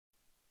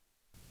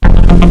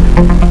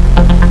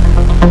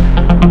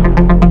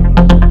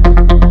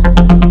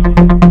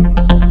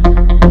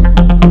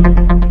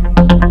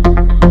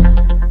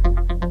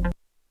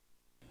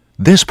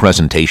This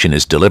presentation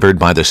is delivered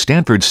by the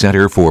Stanford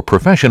Center for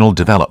Professional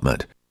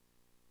Development.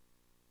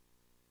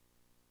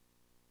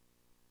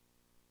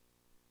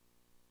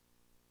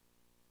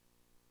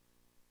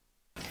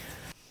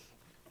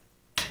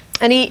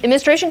 Any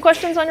administration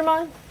questions on your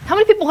mind? How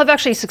many people have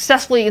actually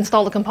successfully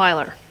installed a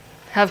compiler?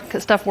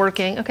 Have stuff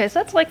working? Okay, so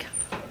that's like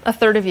a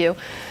third of you.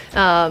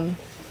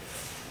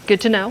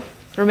 Good to know.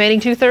 The remaining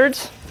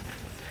 2/3?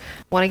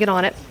 Want to get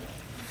on it.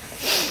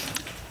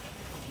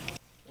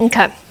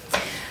 Okay.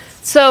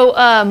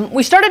 So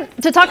we started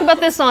to talk about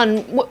this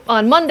on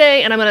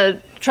Monday, and I'm going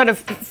to try to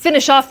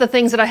finish off the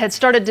things that I had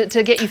started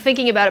to get you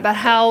thinking about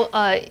how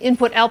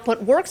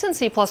input-output works in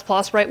C++,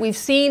 right? We've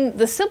seen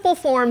the simple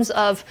forms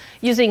of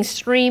using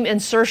stream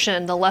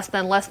insertion, the less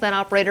than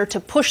operator, to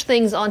push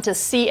things onto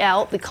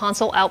cout, the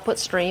console output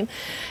stream.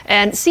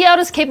 And cout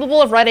is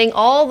capable of writing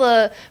all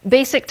the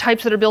basic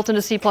types that are built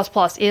into C++,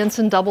 ints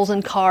and doubles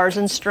and chars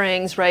and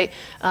strings, right?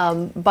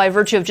 By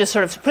virtue of just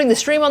sort of putting the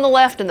stream on the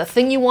left and the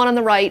thing you want on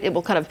the right, it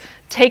will kind of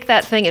take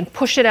that thing and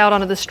push it out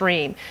onto the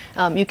stream.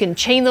 You can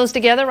chain those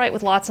together, right,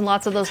 with lots and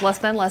lots of those less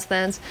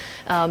thans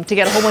to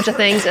get a whole bunch of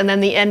things. And then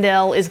the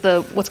endl is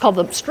what's called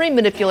the stream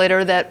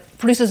manipulator that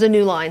produces a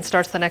new line,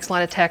 starts the next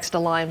line of text, a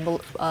line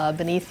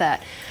beneath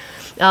that.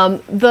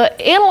 The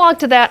analog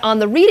to that on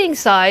the reading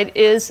side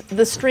is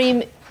the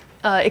stream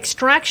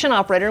extraction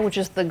operator, which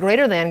is the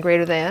greater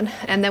than,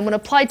 and then when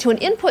applied to an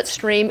input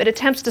stream, it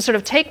attempts to sort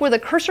of take where the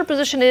cursor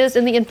position is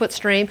in the input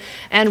stream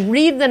and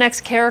read the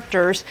next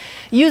characters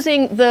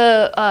using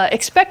the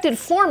expected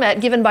format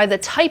given by the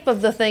type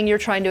of the thing you're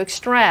trying to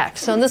extract.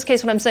 So in this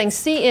case, when I'm saying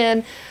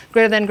cin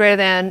greater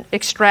than,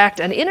 extract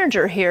an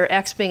integer here,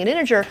 x being an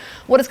integer,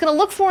 what it's going to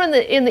look for in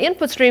the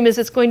input stream is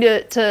it's going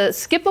to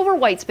skip over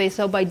white space.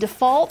 So by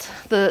default,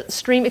 the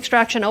stream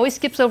extraction always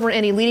skips over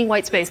any leading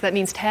white space. That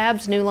means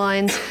tabs, new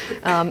lines,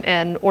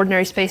 and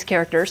ordinary space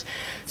characters.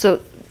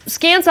 So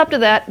scans up to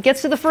that,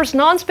 gets to the first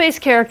non-space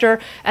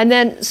character, and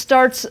then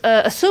starts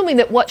assuming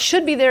that what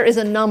should be there is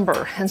a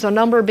number. And so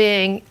number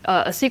being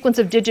a sequence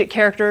of digit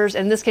characters.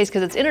 In this case,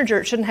 because it's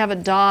integer, it shouldn't have a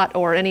dot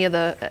or any of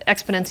the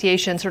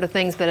exponentiation sort of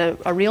things that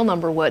a real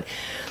number would.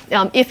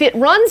 If it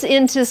runs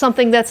into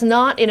something that's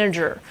not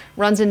integer,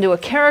 runs into a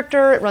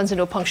character, it runs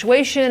into a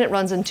punctuation, it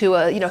runs into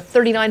a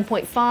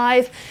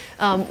 39.5,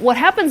 what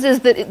happens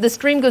is that the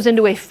stream goes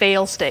into a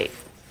fail state.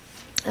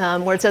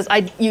 Where it says,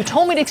 you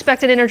told me to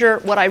expect an integer.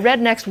 What I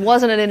read next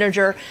wasn't an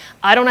integer.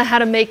 I don't know how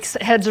to make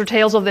heads or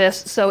tails of this.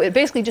 So it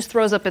basically just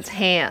throws up its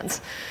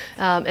hands.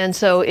 And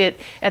so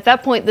at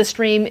that point, the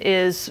stream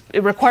it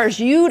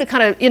requires you to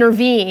kind of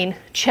intervene,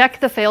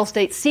 check the fail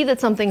state, see that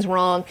something's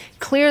wrong,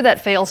 clear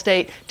that fail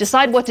state,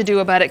 decide what to do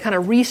about it, kind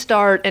of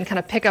restart and kind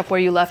of pick up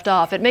where you left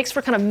off. It makes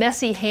for kind of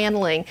messy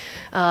handling.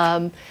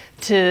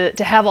 To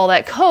have all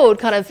that code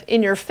kind of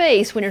in your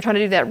face when you're trying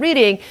to do that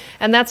reading.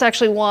 And that's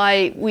actually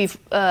why we've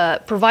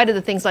provided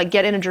the things like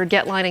getInteger,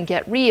 getLine, and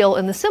getReal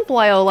in the simple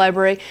IO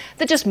library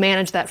that just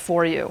manage that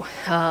for you.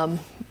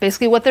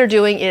 Basically what they're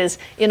doing is,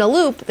 in a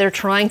loop, they're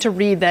trying to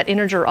read that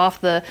integer off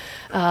the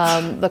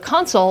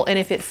console, and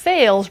if it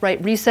fails,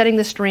 right, resetting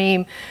the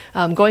stream,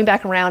 going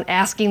back around,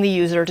 asking the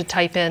user to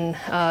type in,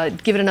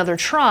 give it another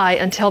try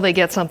until they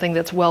get something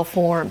that's well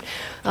formed.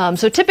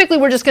 So typically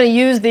we're just going to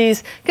use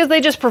these because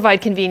they just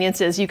provide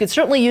conveniences. You could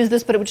certainly use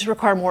this, but it would just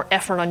require more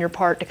effort on your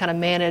part to kind of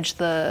manage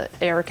the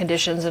error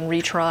conditions and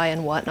retry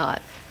and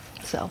whatnot.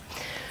 So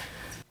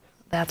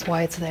that's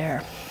why it's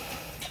there.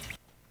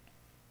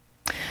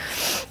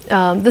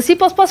 The C++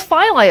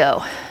 file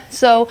I/O.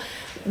 So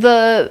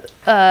the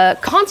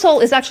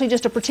console is actually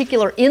just a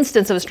particular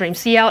instance of a stream.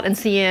 Cout and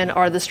cin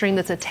are the stream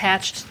that's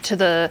attached to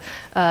the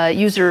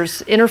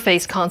user's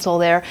interface console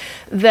there.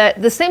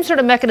 That the same sort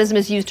of mechanism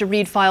is used to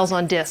read files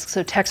on disk.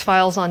 So text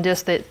files on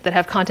disk that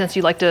have contents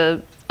you'd like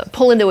to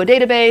pull into a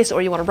database,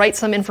 or you want to write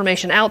some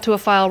information out to a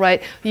file,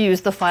 right? You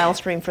use the file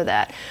stream for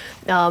that.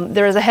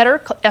 There is a header,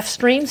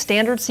 fstream,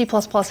 standard C++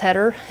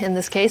 header in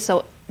this case,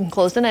 so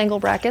enclosed in angle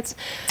brackets,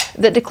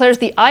 that declares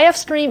the IF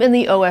stream and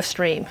the OF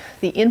stream,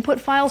 the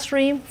input file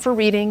stream for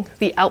reading,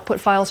 the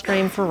output file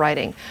stream for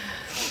writing.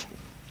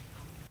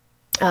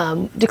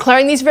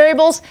 Declaring these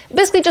variables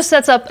basically just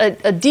sets up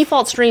a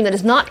default stream that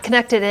is not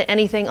connected to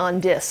anything on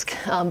disk.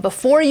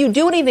 Before you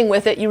do anything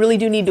with it, you really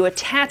do need to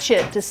attach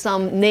it to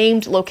some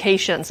named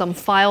location, some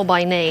file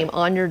by name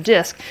on your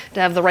disk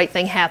to have the right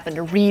thing happen,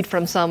 to read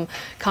from some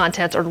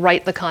contents or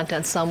write the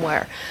contents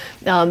somewhere.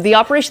 The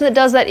operation that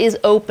does that is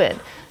open.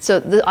 So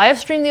the IF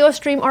stream, the OF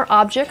stream are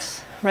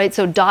objects, right?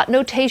 So dot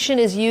notation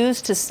is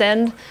used to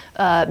send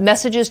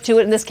messages to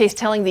it, in this case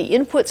telling the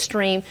input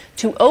stream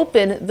to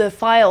open the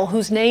file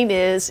whose name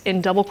is,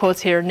 in double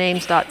quotes here,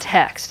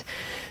 names.txt.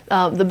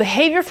 The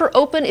behavior for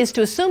open is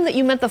to assume that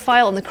you meant the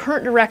file in the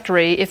current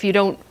directory if you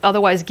don't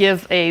otherwise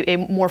give a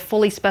more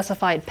fully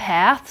specified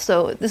path.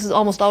 So this is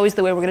almost always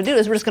the way we're going to do it,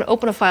 is we're just going to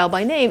open a file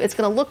by name. It's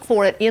going to look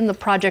for it in the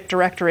project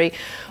directory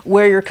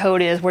where your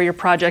code is, where your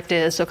project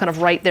is, so kind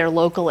of right there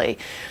locally.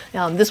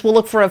 This will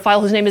look for a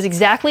file whose name is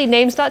exactly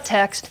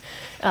names.txt.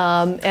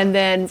 And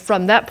then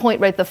from that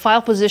point, right, the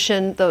file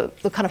position, the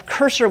kind of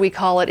cursor we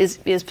call it,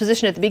 is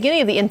positioned at the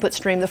beginning of the input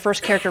stream. The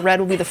first character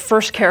read will be the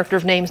first character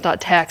of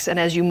names.txt, and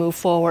as you move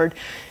forward,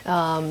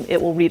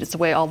 it will read its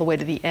way all the way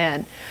to the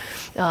end.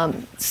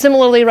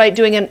 Similarly, right,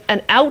 doing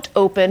an out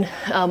open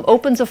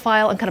opens a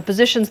file and kind of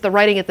positions the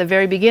writing at the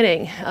very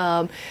beginning.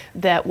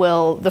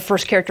 The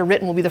first character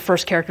written will be the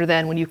first character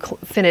then when you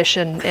finish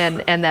and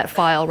that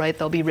file, right,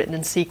 they'll be written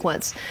in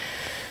sequence.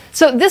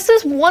 So this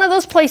is one of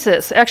those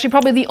places, actually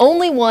probably the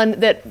only one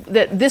that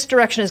this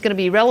direction is going to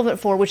be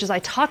relevant for, which is I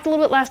talked a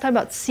little bit last time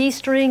about C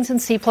strings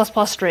and C++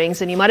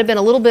 strings, and you might have been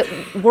a little bit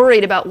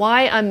worried about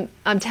why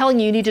I'm telling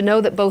you need to know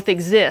that both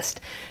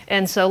exist.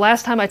 And so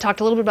last time I talked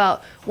a little bit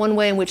about one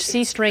way in which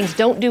C strings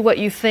don't do what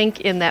you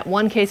think in that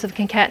one case of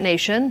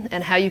concatenation,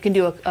 and how you can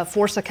do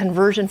force a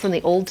conversion from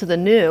the old to the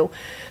new.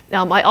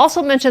 I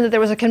also mentioned that there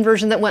was a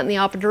conversion that went in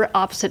the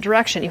opposite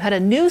direction. You had a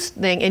new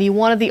thing and you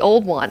wanted the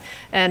old one.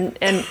 And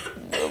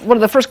one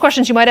of the first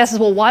questions you might ask is,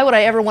 well, why would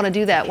I ever want to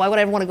do that? Why would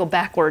I ever want to go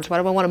backwards? Why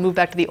do I want to move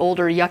back to the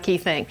older, yucky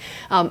thing?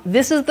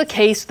 This is the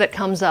case that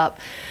comes up.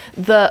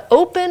 The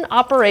open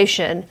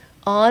operation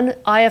on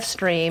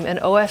ifstream and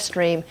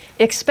ofstream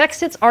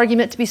expects its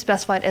argument to be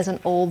specified as an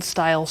old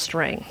style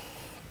string.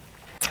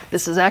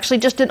 This is actually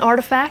just an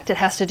artifact. It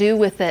has to do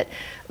with that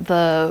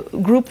the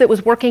group that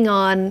was working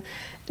on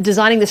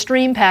designing the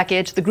stream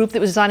package, the group that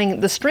was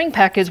designing the string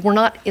package were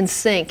not in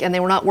sync and they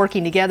were not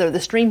working together. The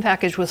stream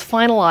package was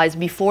finalized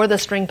before the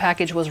string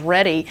package was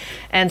ready,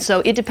 and so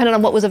it depended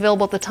on what was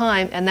available at the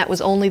time, and that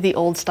was only the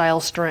old style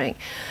string.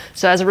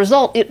 So as a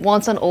result, it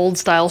wants an old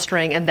style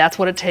string, and that's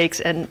what it takes,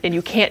 and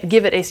you can't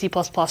give it a C++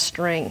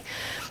 string.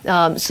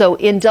 So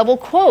in double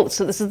quotes,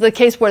 so this is the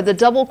case where the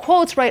double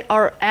quotes, right,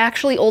 are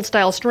actually old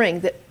style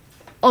string that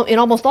in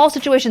almost all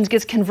situations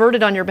gets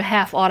converted on your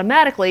behalf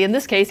automatically. In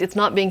this case, it's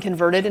not being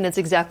converted and it's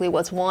exactly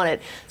what's wanted.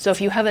 So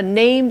if you have a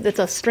name that's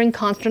a string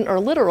constant or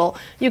literal,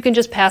 you can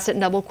just pass it in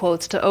double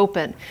quotes to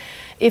open.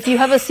 If you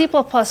have a C++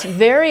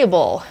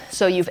 variable,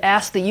 so you've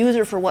asked the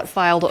user for what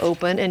file to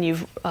open and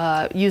you've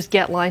used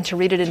getLine to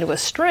read it into a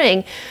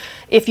string,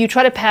 if you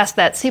try to pass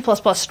that C++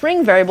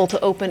 string variable to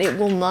open, it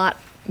will not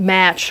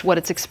match what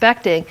it's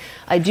expecting.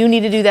 I do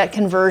need to do that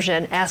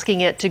conversion,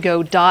 asking it to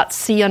go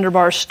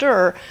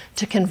 .c_stir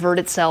to convert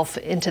itself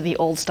into the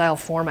old style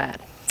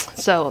format.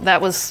 So that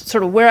was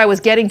sort of where I was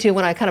getting to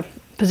when I kind of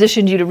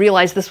positioned you to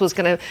realize this was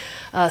going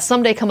to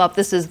someday come up.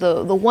 This is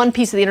the one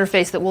piece of the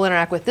interface that we'll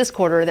interact with this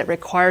quarter that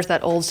requires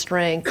that old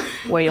string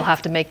where you'll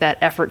have to make that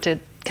effort to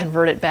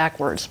convert it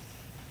backwards.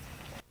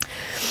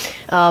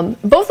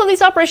 Both of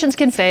these operations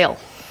can fail.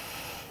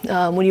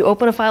 When you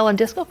open a file on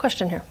disk,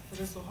 question here.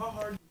 So how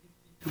hard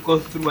to go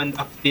through and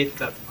update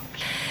that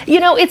function?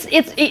 You know,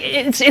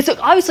 it's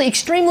obviously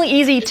extremely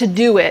easy to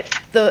do it.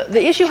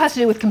 The issue has to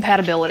do with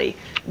compatibility.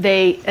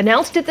 They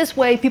announced it this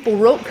way, people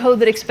wrote code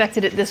that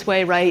expected it this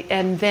way, right?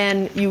 And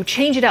then you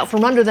change it out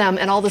from under them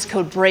and all this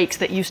code breaks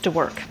that used to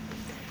work.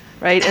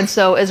 Right? And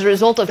so as a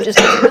result of just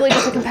really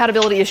just a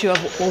compatibility issue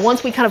of, well,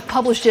 once we kind of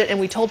published it and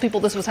we told people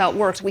this was how it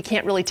works, we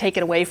can't really take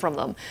it away from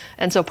them.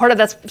 And so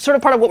that's sort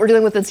of part of what we're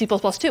dealing with in C++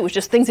 too, which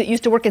is things that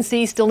used to work in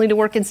C still need to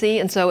work in C.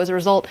 And so as a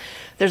result,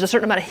 there's a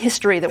certain amount of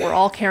history that we're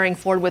all carrying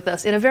forward with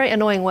us in a very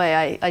annoying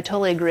way. I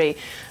totally agree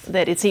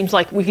that it seems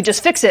like we could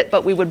just fix it,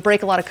 but we would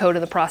break a lot of code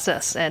in the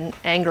process and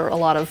anger a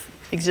lot of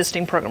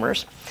existing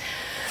programmers.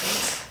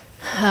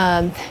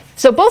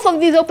 So both of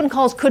these open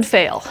calls could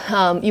fail.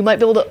 You might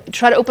be able to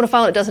try to open a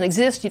file that doesn't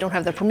exist. You don't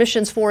have the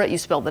permissions for it. You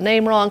spelled the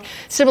name wrong.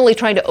 Similarly,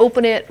 trying to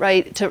open it,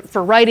 right,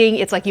 for writing,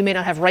 it's like you may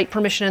not have write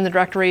permission in the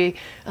directory.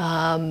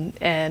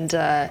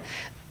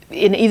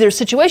 In either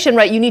situation,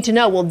 right, you need to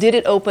know, well, did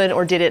it open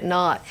or did it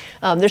not?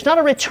 There's not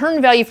a return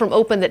value from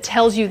open that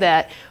tells you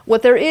that.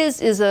 What there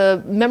is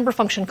a member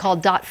function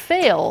called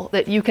 .fail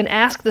that you can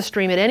ask the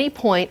stream at any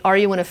point, are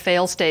you in a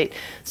fail state?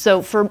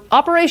 So for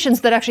operations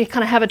that actually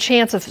kind of have a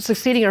chance of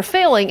succeeding or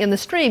failing in the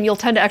stream, you'll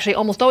tend to actually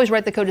almost always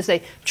write the code to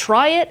say,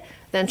 try it,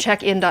 then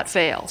check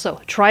in.fail. So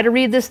try to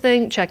read this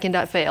thing, check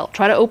in.fail.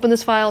 Try to open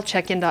this file,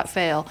 check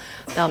in.fail,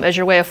 as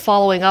your way of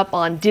following up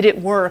on did it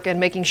work and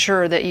making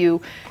sure that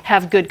you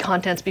have good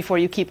contents before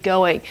you keep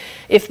going.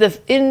 If the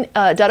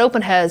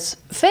in.open has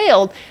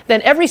failed,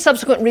 then every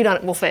subsequent read on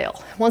it will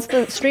fail. Once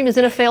the stream is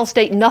in a fail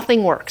state,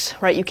 nothing works,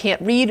 right? You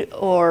can't read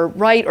or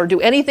write or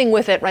do anything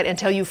with it, right,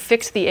 until you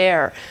fix the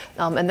error.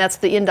 And that's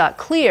the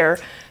in.clear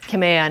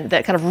command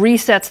that kind of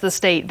resets the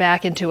state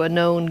back into a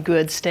known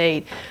good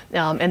state.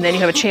 And then you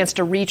have a chance to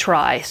to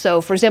retry.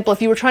 So for example,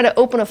 if you were trying to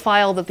open a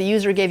file that the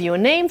user gave you a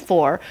name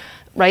for,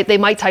 right, they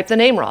might type the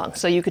name wrong.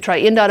 So you could try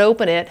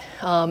in.open it,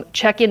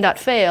 check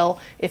in.fail.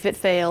 If it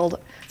failed,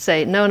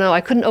 say, no,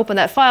 I couldn't open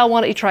that file.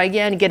 Why don't you try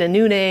again, get a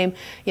new name,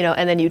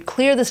 and then you'd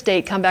clear the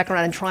state, come back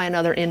around and try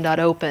another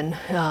in.open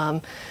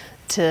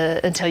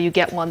until you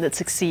get one that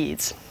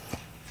succeeds.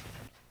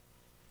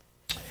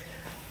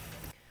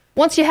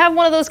 Once you have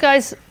one of those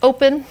guys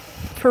open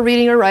for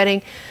reading or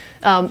writing,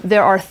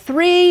 there are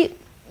three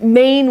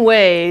main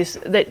ways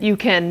that you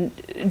can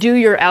do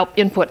your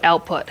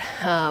input-output.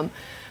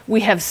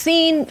 We have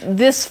seen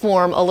this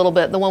form a little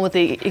bit, the one with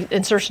the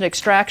insertion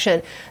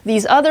extraction.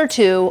 These other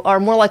two are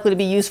more likely to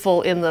be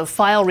useful in the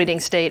file reading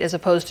state as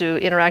opposed to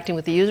interacting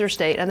with the user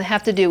state, and they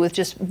have to do with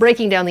just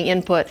breaking down the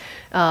input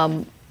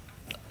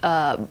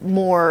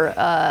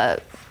more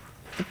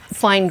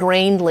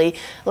fine-grainedly.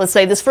 Let's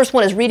say this first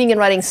one is reading and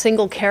writing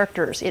single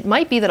characters. It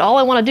might be that all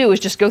I want to do is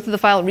just go through the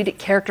file and read it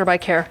character by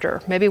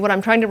character. Maybe what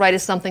I'm trying to write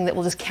is something that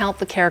will just count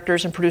the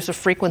characters and produce a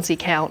frequency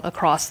count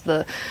across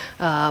the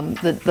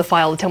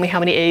file to tell me how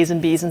many A's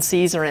and B's and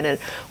C's are in it,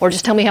 or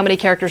just tell me how many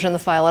characters are in the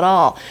file at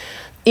all.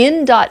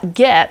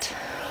 In.get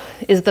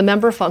is the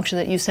member function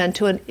that you send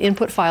to an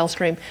input file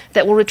stream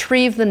that will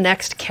retrieve the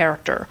next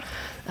character.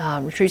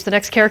 Retrieves the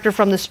next character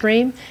from the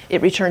stream.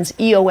 It returns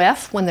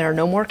EOF when there are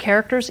no more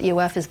characters.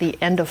 EOF is the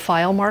end of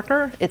file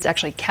marker. It's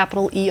actually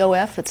capital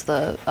EOF. It's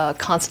the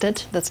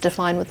constant that's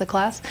defined with the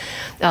class.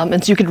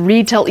 And so you could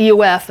read till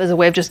EOF as a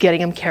way of just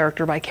getting them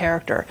character by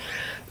character.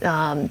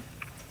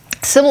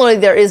 Similarly,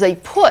 there is a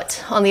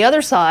put on the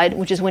other side,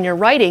 which is when you're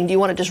writing, do you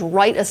want to just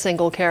write a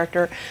single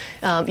character?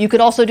 You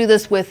could also do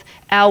this with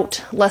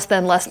out less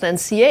than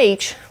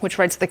ch, which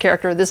writes the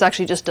character. This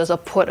actually just does a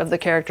put of the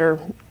character,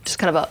 just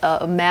kind of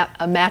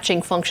a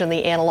matching function,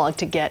 the analog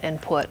to get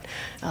and put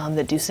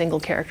that do single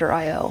character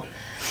I/O.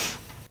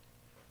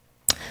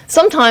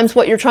 Sometimes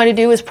what you're trying to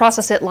do is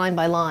process it line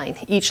by line.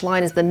 Each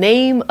line is the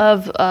name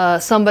of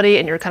somebody,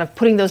 and you're kind of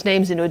putting those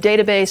names into a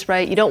database,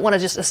 right? You don't want to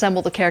just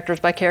assemble the characters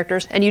by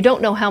characters, and you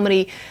don't know how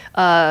many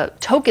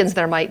tokens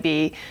there might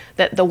be.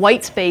 That the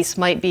white space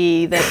might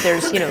be that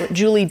there's,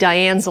 Julie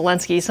Diane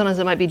Zelenski. Sometimes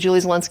it might be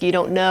Julie Zelenski. You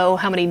don't know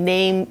how many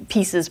name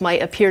pieces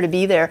might appear to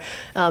be there.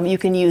 You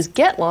can use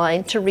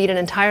getLine to read an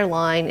entire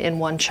line in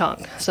one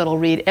chunk. So it'll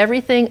read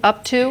everything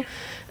up to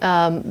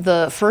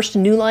the first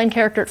new line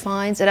character it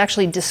finds. It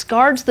actually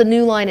discards the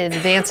new line and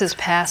advances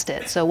past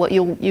it. So what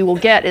you will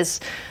get is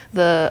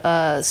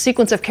the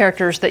sequence of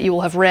characters that you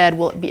will have read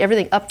will be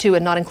everything up to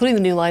and not including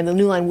the new line. The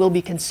new line will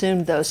be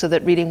consumed, though, so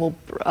that reading will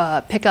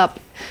pick up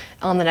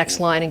on the next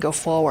line and go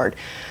forward.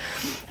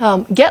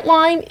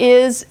 GetLine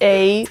is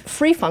a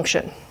free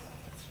function.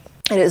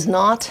 It is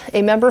not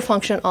a member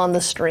function on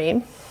the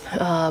stream.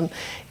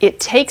 It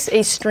takes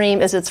a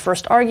stream as its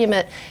first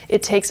argument.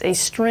 It takes a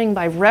string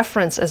by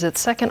reference as its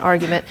second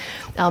argument,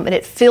 and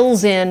it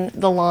fills in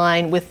the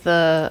line with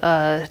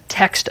the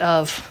text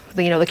of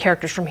the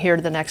characters from here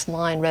to the next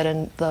line read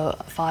in the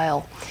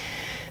file.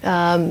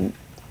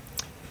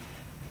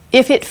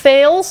 If it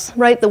fails,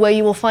 right, the way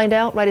you will find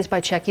out, right, is by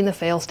checking the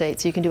fail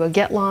state. So you can do a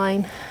get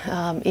line,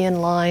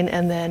 in line,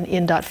 and then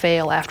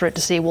in.fail after it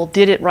to see, well,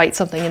 did it write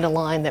something into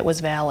line that was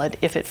valid?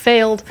 If it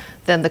failed,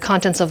 then the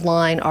contents of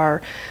line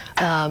are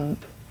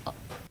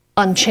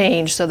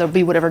unchanged, so there'll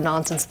be whatever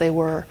nonsense they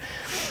were.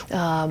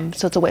 So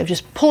it's a way of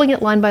just pulling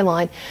it line by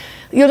line.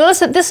 You'll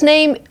notice that this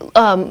name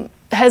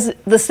has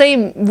the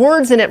same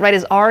words in it, right,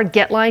 as R,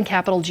 getLine,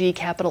 capital G,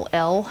 capital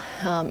L,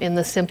 in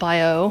the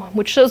simp.io,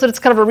 which shows that it's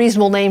kind of a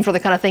reasonable name for the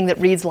kind of thing that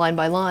reads line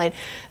by line.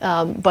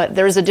 But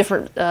there is a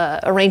different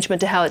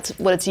arrangement to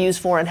what it's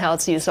used for and how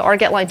it's used. So R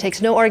getLine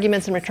takes no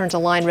arguments and returns a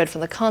line read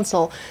from the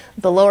console.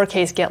 The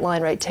lowercase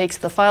getLine, right, takes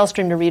the file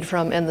stream to read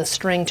from and the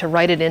string to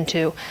write it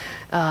into,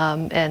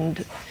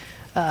 and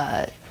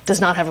does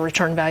not have a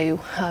return value.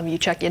 You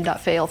check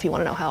in.fail if you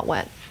want to know how it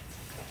went.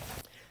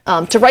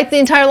 To write the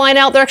entire line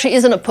out, there actually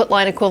isn't a put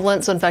line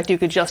equivalent, so in fact you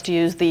could just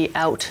use the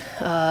out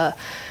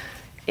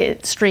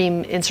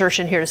stream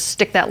insertion here to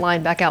stick that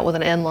line back out with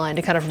an end line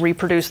to kind of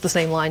reproduce the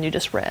same line you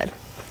just read.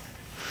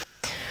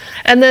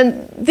 And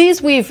then these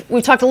we've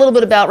talked a little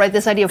bit about, right,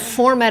 this idea of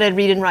formatted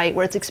read and write,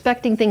 where it's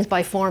expecting things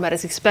by format.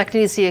 It's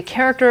expecting to see a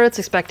character, it's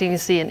expecting to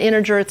see an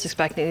integer, it's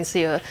expecting to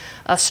see a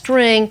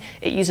string.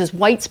 It uses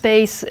white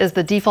space as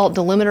the default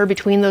delimiter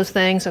between those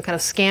things, so kind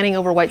of scanning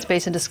over white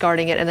space and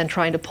discarding it and then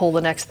trying to pull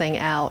the next thing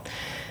out.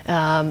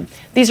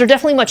 These are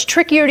definitely much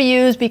trickier to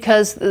use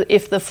because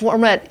if the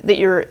format that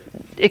you're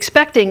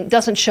expecting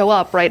doesn't show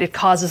up, right, it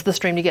causes the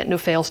stream to get into a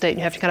fail state and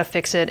you have to kind of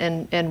fix it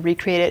and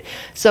recreate it.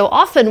 So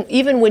often,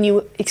 even when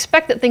you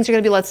expect that things are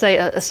going to be, let's say,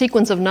 a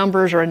sequence of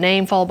numbers or a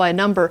name followed by a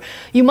number,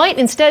 you might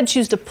instead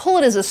choose to pull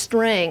it as a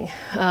string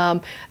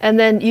and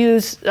then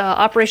use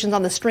operations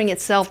on the string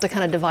itself to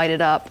kind of divide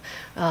it up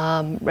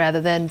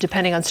rather than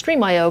depending on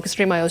stream.io, because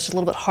stream.io is just a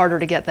little bit harder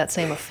to get that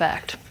same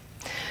effect.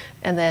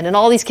 And then in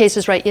all these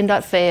cases, right,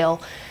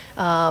 in.fail,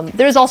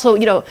 there's also,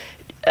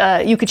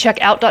 you could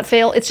check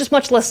out.fail. It's just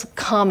much less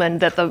common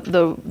that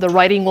the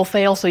writing will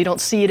fail, so you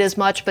don't see it as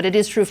much. But it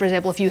is true, for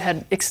example, if you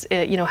had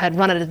had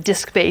run at a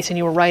disk base and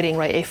you were writing,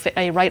 right,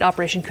 a write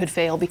operation could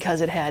fail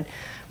because it had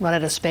run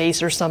at a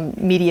space or some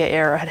media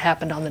error had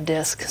happened on the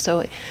disk.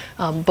 So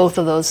both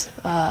of those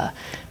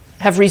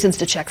have reasons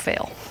to check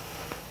fail.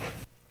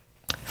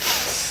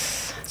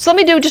 So let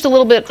me do just a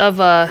little bit of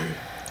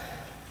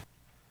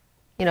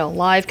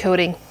live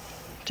coding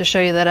to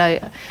show you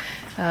that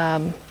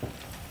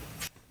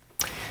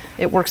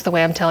it works the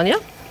way I'm telling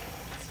you.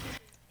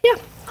 Yeah.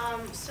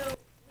 So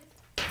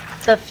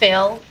the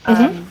fail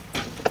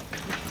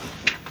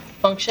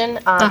function,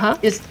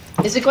 is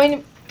it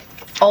going to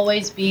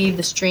always be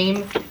the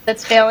stream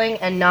that's failing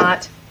and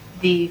not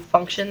the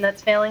function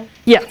that's failing?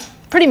 Yeah,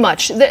 pretty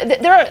much.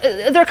 There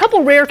are a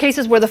couple rare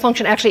cases where the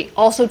function actually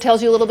also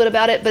tells you a little bit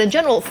about it, but in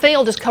general,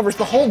 fail just covers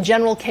the whole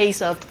general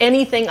case of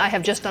anything I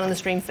have just done in the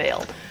stream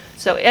failed.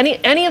 So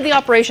any of the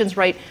operations,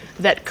 right,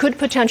 that could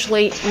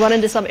potentially run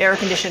into some error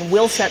condition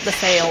will set the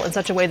fail in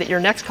such a way that your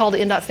next call to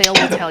in.fail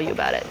will tell you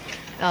about it.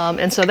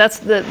 And so that's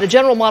the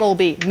general model will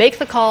be make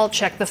the call,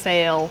 check the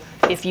fail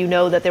if you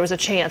know that there was a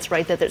chance,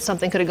 right, that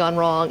something could have gone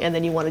wrong, and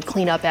then you want to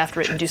clean up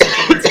after it and do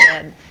something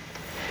instead.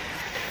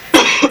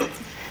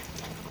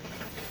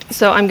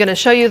 So I'm going to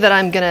show you that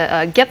I'm going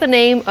to get the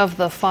name of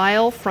the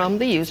file from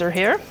the user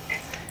here.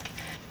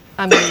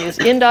 I'm going to use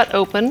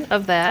in.open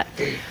of that.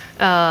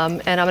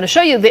 And I'm going to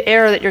show you the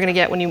error that you're going to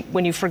get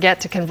when you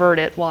forget to convert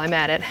it while I'm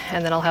at it.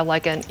 And then I'll have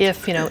like an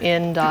if,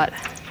 in.fail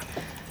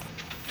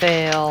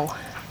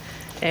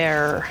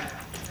error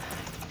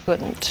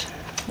couldn't,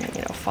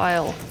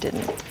 file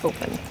didn't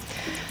open.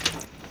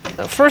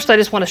 So first I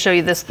just want to show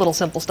you this little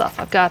simple stuff.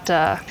 I've got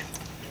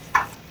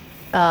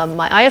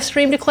my IF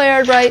stream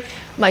declared, right?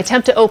 My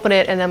attempt to open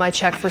it, and then my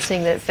check for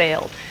seeing that it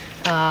failed.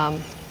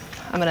 I'm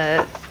going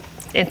to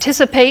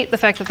anticipate the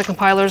fact that the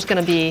compiler is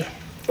going to be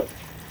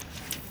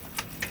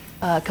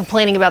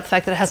complaining about the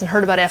fact that it hasn't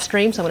heard about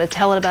fstream, so I'm going to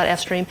tell it about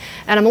fstream.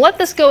 And I'm going to let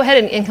this go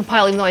ahead and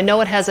compile, even though I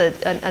know it has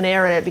an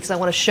error in it, because I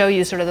want to show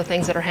you sort of the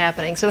things that are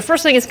happening. So the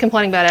first thing it's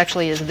complaining about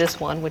actually is this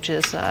one, which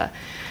is the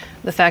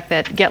fact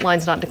that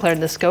getLine's not declared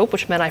in the scope,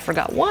 which meant I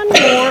forgot one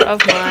more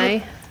of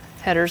my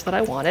headers that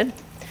I wanted.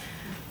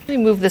 Let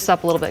me move this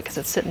up a little bit because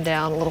it's sitting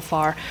down a little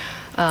far.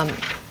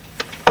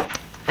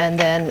 And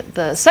then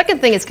the second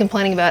thing it's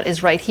complaining about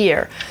is right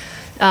here.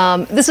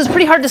 This is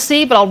pretty hard to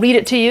see, but I'll read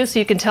it to you so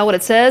you can tell what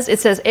it says. It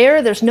says,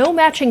 error, there's no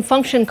matching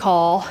function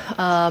call,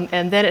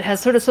 and then it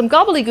has sort of some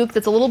gobbledygook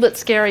that's a little bit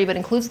scary, but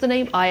includes the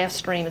name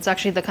ifstream. It's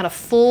actually the kind of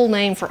full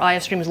name for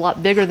ifstream is a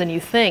lot bigger than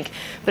you think,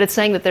 but it's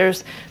saying that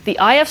there's the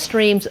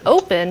ifstream's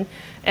open,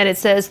 and it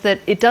says that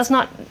it does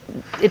not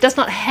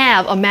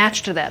have a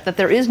match to that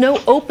there is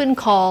no open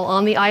call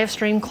on the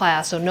ifstream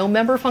class, so no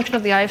member function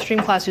of the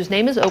ifstream class whose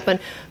name is open,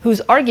 whose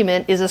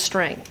argument is a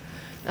string.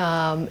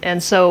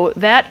 And so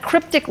that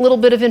cryptic little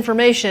bit of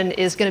information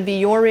is going to be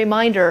your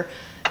reminder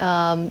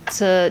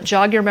to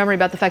jog your memory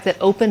about the fact that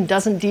open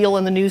doesn't deal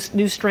in the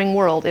new string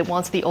world. It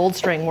wants the old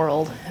string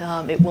world.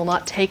 It will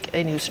not take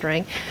a new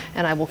string,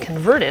 and I will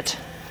convert it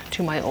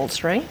to my old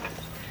string.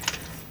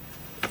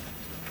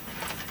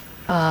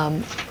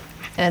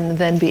 And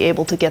then be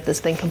able to get this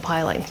thing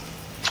compiling.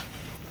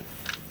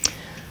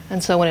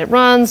 And so when it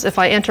runs, if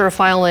I enter a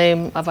file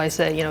name, if I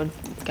say,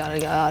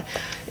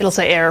 it'll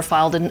say error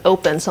file didn't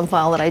open, some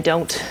file that I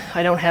don't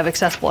have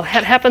accessible. It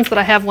happens that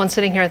I have one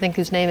sitting here, I think,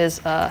 whose name is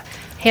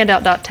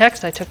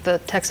handout.txt. I took the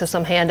text of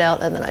some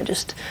handout and then I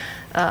just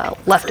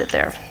left it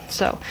there.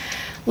 So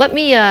let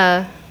me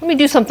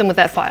do something with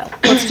that file.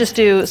 Let's just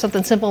do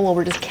something simple where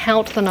we'll just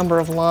count the number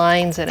of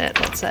lines in it,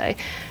 let's say.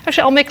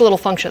 Actually, I'll make a little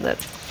function that,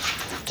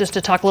 just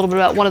to talk a little bit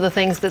about one of the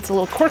things that's a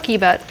little quirky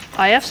about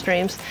IF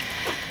streams,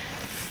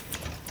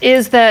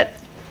 is that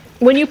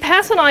when you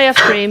pass an IF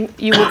stream,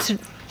 you will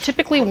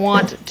typically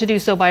want to do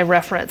so by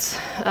reference.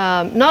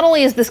 Not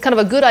only is this kind of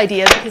a good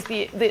idea, because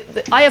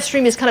the IF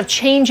stream is kind of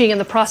changing in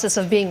the process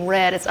of being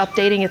read. It's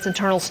updating its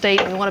internal state,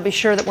 and we want to be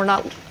sure that we're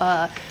not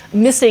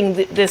missing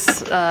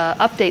this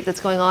update that's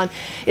going on.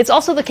 It's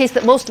also the case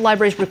that most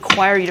libraries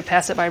require you to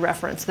pass it by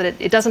reference,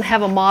 that it doesn't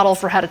have a model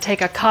for how to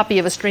take a copy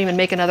of a stream and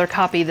make another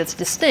copy that's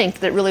distinct,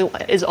 that really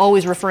is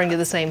always referring to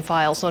the same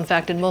file. So in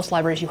fact, in most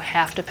libraries, you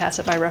have to pass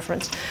it by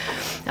reference.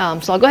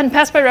 So I'll go ahead and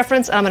pass by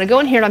reference, and I'm going to go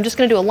in here, and I'm just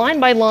going to do a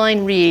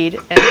line-by-line read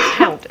and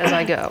count as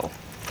I go.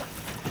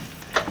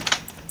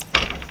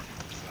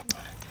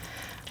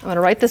 I'm going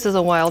to write this as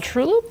a while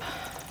true loop.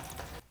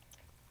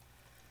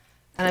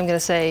 And I'm going to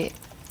say,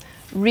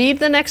 read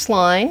the next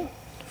line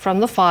from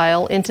the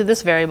file into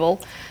this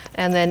variable,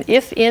 and then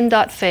if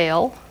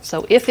in.fail,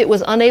 so if it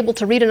was unable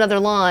to read another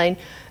line,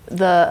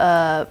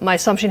 my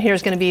assumption here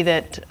is going to be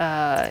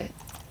that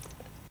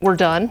we're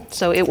done.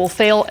 So it will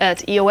fail at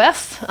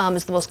EOF,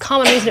 is the most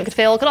common reason it could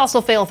fail. It could also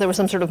fail if there was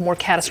some sort of more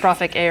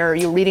catastrophic error.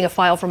 You're reading a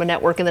file from a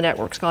network and the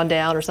network's gone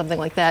down or something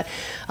like that.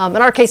 In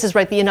our cases,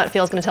 right, the in.nut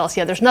fail is going to tell us,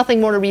 yeah, there's nothing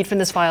more to read from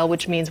this file,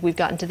 which means we've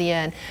gotten to the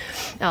end.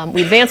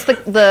 We advance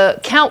the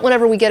count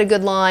whenever we get a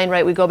good line,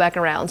 right, we go back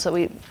around. So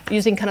we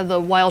using kind of the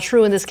while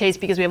true in this case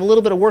because we have a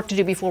little bit of work to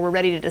do before we're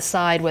ready to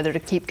decide whether to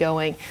keep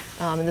going,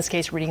 in this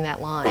case, reading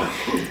that line.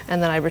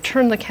 And then I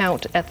return the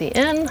count at the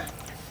end.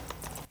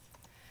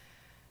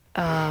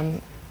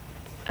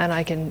 And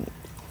I can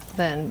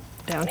then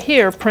down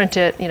here print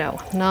it, you know,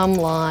 num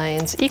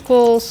lines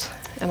equals,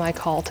 and my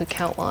call to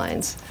count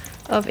lines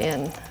of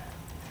n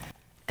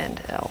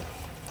and l.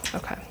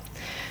 Okay,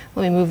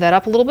 let me move that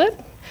up a little bit.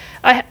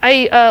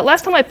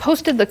 Last time I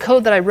posted the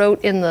code that I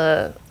wrote in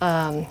the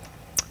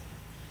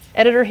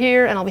editor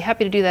here, and I'll be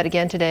happy to do that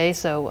again today.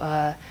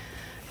 So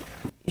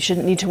you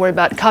shouldn't need to worry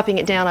about copying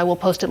it down. I will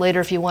post it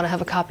later if you want to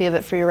have a copy of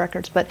it for your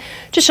records. But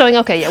just showing,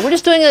 okay, yeah, we're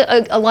just doing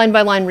a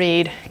line-by-line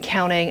read,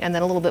 counting, and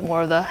then a little bit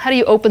more of the how do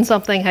you open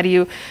something, how do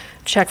you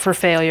check for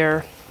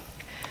failure.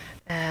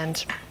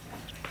 And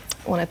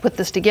when I put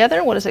this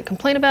together, what does it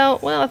complain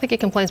about? Well, I think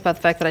it complains about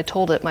the fact that I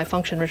told it my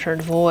function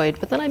returned void,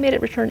 but then I made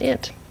it return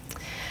int.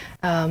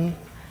 And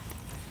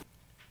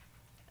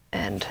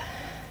I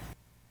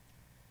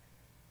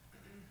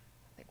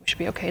think we should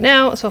be okay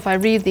now. So if I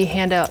read the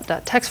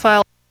handout.txt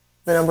file,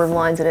 the number of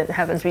lines in it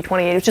happens to be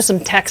 28. It's just some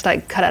text I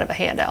cut out of a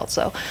handout.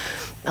 So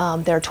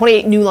there are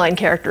 28 new line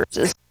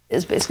characters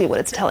is basically what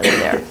it's telling me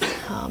there.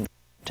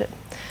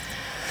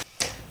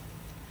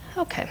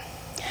 Okay.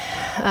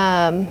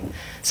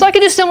 So I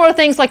could do similar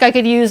things, like I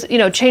could use, you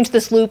know, change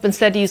this loop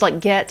instead to use like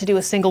get to do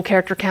a single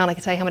character count. I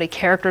could say how many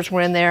characters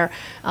were in there.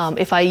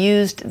 If I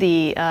used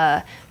the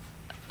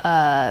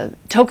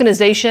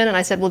tokenization and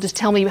I said, well, just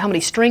tell me how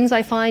many strings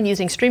I find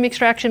using stream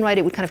extraction, right?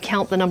 It would kind of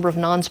count the number of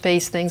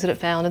non-space things that it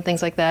found and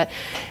things like that.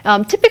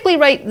 Typically,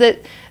 right,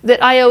 that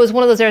I/O is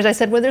one of those areas I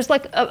said where there's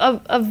like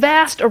a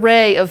vast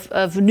array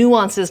of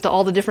nuances to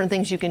all the different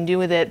things you can do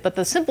with it, but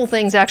the simple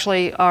things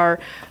actually are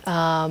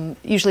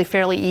usually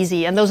fairly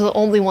easy, and those are the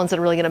only ones that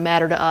are really going to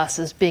matter to us,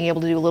 is being able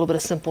to do a little bit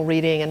of simple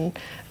reading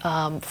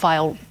and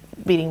file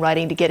reading,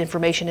 writing to get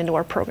information into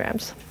our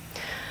programs.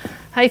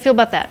 How do you feel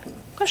about that?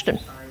 Question?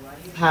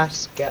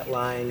 Pass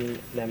getLine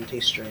an empty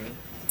string.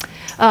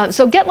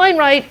 So getLine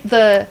write,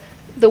 the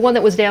one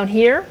that was down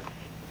here.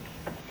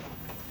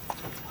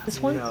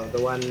 This one? No,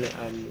 the one.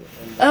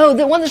 Oh,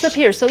 the one that's up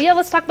here. So yeah,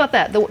 let's talk about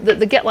that.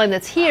 The getLine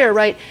that's here,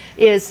 right,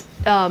 is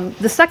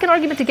the second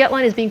argument to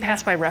getLine is being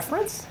passed by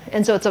reference,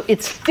 and so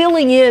it's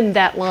filling in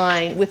that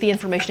line with the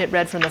information it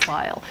read from the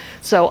file.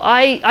 So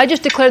I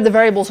just declared the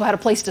variable so I had a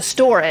place to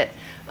store it.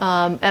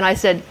 And I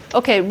said,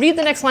 okay, read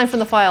the next line from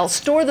the file,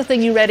 store the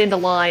thing you read into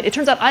line. It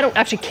turns out I don't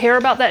actually care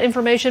about that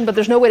information, but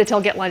there's no way to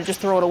tell getLine to just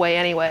throw it away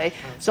anyway.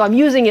 So I'm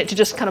using it to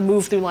just kind of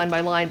move through line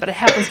by line, but it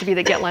happens to be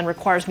that getLine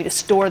requires me to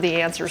store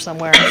the answer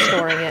somewhere, and I'm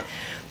storing it.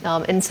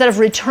 Instead of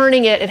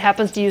returning it, it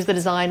happens to use the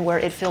design where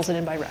it fills it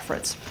in by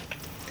reference.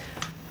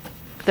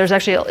 There's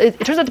actually, it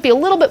turns out to be a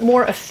little bit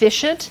more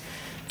efficient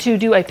to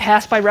do a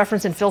pass by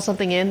reference and fill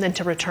something in than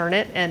to return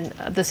it. And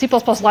the C++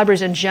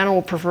 libraries in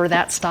general prefer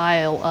that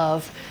style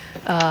of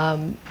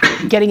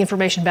getting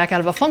information back out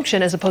of a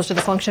function as opposed to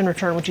the function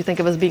return, which you think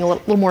of as being a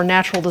little more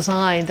natural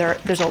design.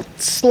 There's a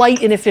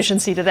slight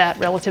inefficiency to that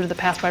relative to the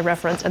pass by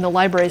reference, and the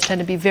libraries tend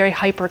to be very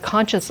hyper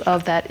conscious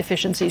of that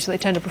efficiency, so they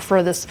tend to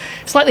prefer this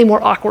slightly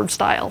more awkward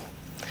style.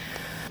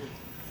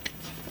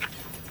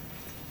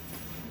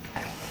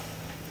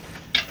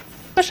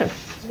 Question?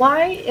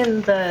 Why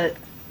in the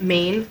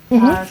main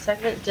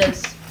segment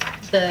does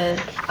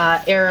the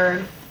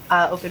error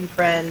open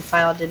paren,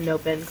 file didn't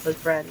open, close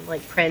paren,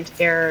 like print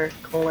error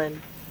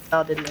colon,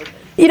 file didn't open?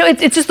 You know,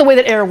 it's just the way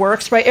that error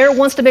works, right? Error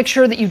wants to make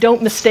sure that you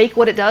don't mistake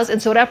what it does,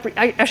 and so it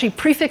actually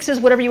prefixes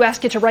whatever you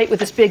ask it to write with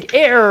this big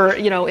error,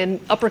 you know,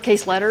 in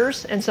uppercase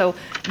letters. And so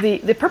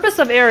the purpose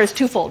of error is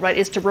twofold, right?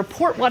 Is to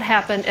report what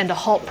happened and to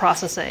halt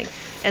processing.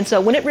 And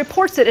so when it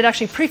reports it, it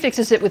actually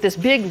prefixes it with this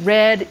big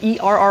red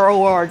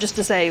ERROR just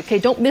to say, okay,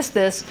 don't miss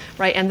this,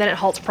 right? And then it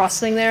halts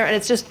processing there. And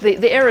it's just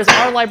the error is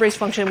our library's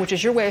function, which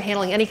is your way of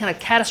handling any kind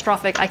of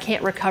catastrophic, I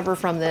can't recover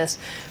from this,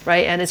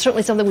 right? And it's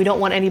certainly something we don't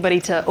want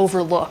anybody to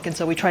overlook. And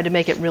so we tried to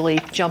make it really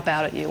jump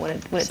out at you when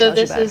it tells you about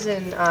it. So this is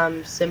in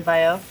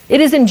SymBio?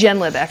 It is in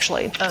genlib,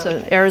 actually. Oh.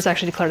 So error is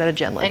actually declared out of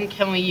genlib. And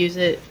can we use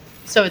it?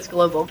 So it's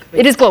global.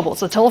 It is global.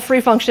 It's a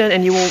total-free function,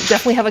 and you will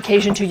definitely have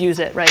occasion to use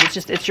it, right?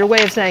 It's your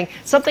way of saying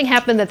something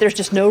happened that there's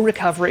just no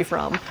recovery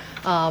from,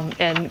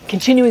 and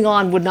continuing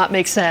on would not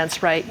make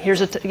sense, right? Here's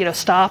a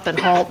stop and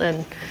halt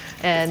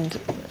and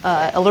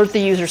alert the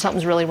user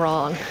something's really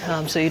wrong.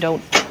 So you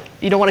don't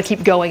want to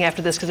keep going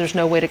after this because there's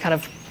no way to kind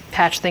of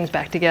patch things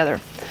back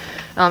together.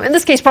 In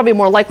this case, probably a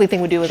more likely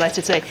thing we do is I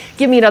should say,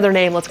 give me another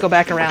name. Let's go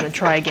back around and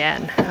try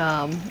again.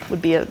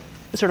 Would be a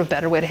sort of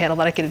better way to handle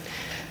that. I could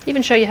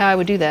even show you how I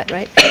would do that,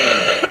 right?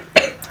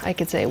 I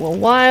could say, well,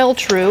 while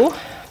true,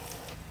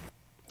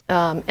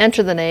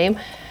 enter the name,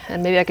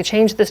 and maybe I could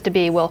change this to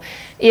be, well,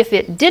 if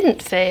it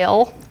didn't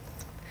fail,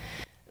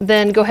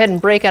 then go ahead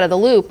and break out of the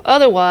loop.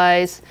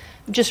 Otherwise,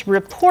 just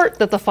report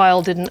that the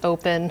file didn't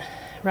open,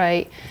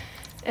 right?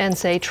 And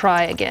say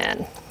try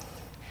again.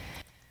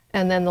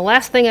 And then the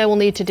last thing I will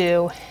need to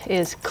do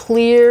is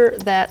clear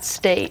that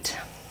state.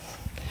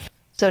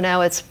 So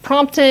now it's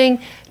prompting,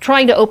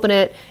 trying to open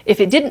it. If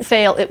it didn't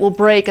fail, it will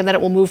break, and then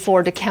it will move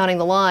forward to counting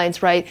the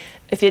lines, right?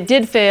 If it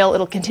did fail,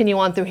 it'll continue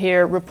on through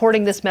here,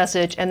 reporting this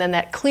message, and then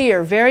that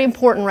clear, very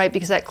important, right?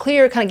 Because that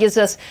clear kind of gives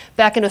us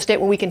back into a state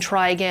where we can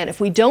try again.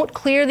 If we don't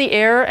clear the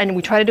error and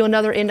we try to do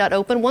another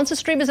in.open, once a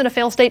stream is in a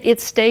fail state,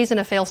 it stays in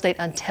a fail state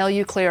until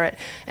you clear it.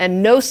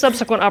 And no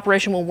subsequent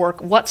operation will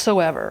work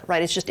whatsoever,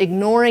 right? It's just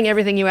ignoring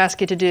everything you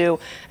ask it to do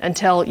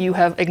until you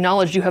have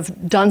acknowledged you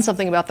have done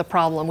something about the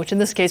problem, which in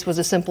this case was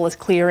as simple as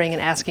clearing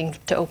and asking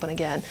to open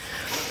again.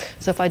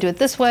 So if I do it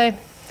this way,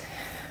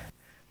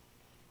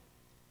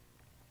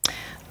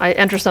 I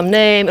enter some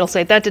name, it'll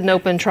say that didn't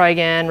open, try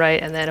again,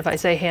 right? And then if I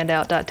say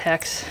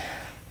handout.txt,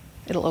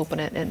 it'll open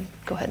it and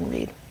go ahead and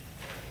read.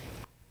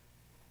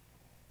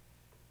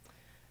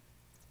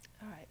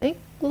 All right, any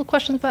little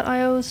questions about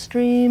IOs,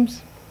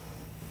 streams?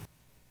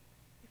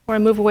 Before I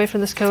move away from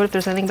this code, if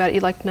there's anything about it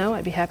you'd like to know,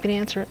 I'd be happy to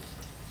answer it.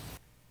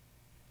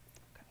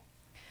 Okay.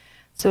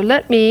 So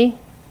let me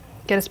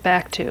get us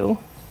back to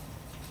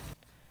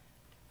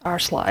our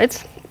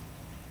slides.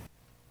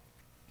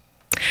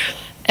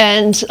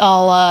 And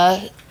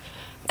I'll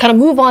kind of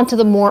move on to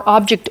the more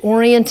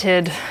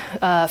object-oriented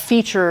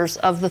features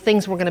of the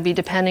things we're going to be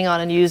depending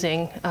on and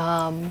using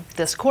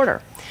this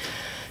quarter.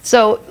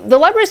 So the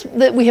libraries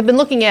that we have been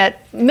looking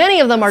at,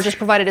 many of them are just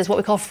provided as what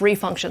we call free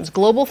functions,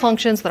 global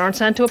functions that aren't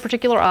sent to a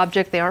particular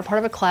object. They aren't part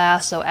of a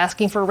class, so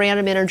asking for a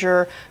random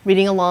integer,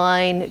 reading a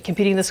line,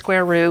 computing the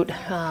square root,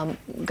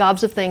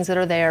 gobs of things that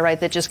are there, right,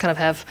 that just kind of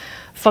have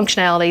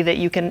functionality that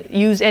you can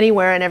use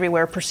anywhere and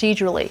everywhere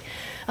procedurally.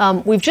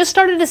 We've just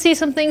started to see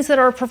some things that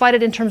are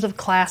provided in terms of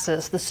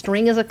classes. The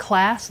string is a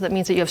class. That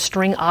means that you have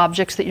string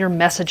objects that you're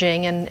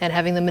messaging and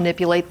having them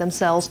manipulate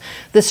themselves.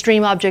 The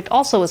stream object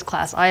also is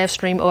class.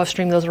 IFstream,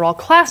 OFstream, those are all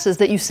classes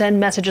that you send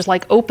messages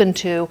like open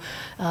to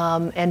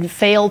and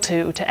fail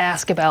to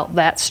ask about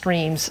that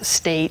stream's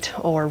state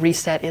or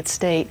reset its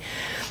state.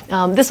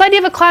 This idea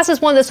of a class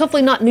is one that's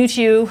hopefully not new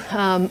to you.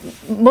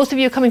 Most of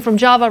you coming from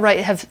Java,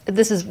 right,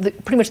 this is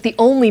pretty much the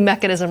only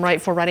mechanism,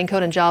 right, for writing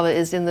code in Java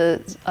is in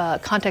the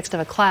context of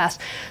a class.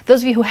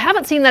 Those of you who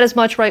haven't seen that as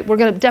much, right, we're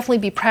going to definitely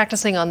be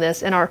practicing on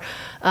this. And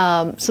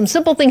some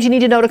simple things you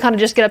need to know to kind of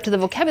just get up to the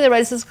vocabulary,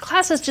 right, is this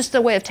class is just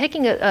a way of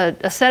taking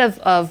a set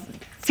of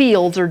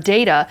fields or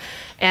data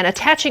and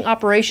attaching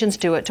operations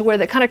to it to where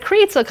that kind of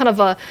creates a kind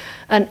of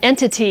an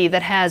entity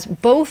that has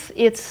both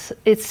its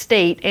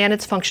state and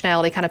its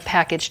functionality kind of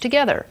packaged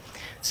together.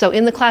 So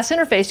in the class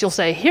interface, you'll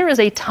say, here is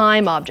a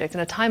time object,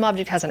 and a time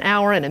object has an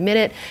hour and a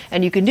minute,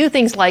 and you can do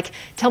things like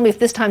tell me if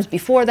this time's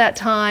before that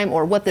time,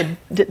 or what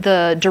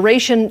the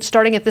duration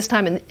starting at this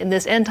time and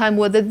this end time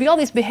would. There'd be all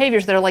these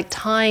behaviors that are like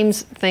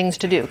times things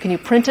to do. Can you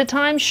print a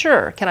time?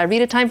 Sure. Can I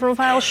read a time from a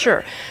file?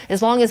 Sure.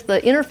 As long as the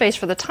interface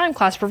for the time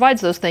class provides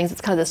those things,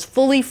 it's kind of this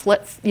fully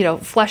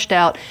fleshed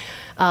out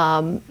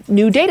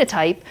new data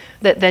type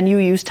that then you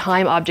use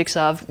time objects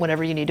of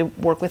whenever you need to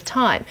work with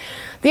time.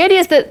 The idea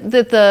is that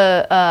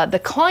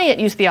the client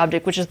use the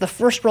object, which is the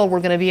first role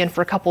we're going to be in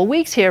for a couple of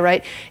weeks here,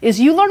 right, is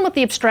you learn what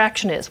the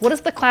abstraction is. What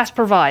does the class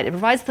provide? It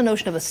provides the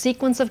notion of a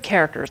sequence of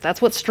characters.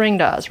 That's what string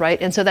does, right?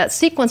 And so that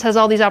sequence has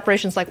all these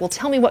operations like, well,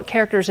 tell me what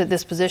characters at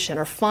this position,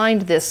 or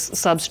find this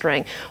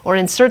substring, or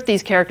insert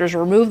these characters, or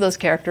remove those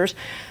characters.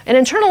 And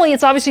internally,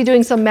 it's obviously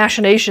doing some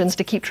machinations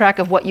to keep track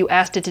of what you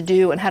asked it to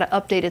do and how to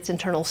update its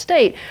internal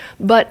state.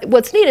 But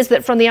what's neat is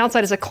that from the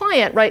outside as a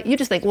client, right, you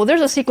just think, well,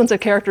 there's a sequence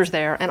of characters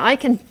there, and I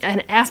can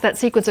ask that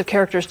sequence of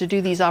characters to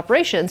do these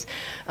operations,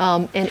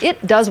 and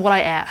it does what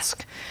I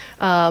ask.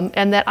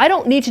 And that I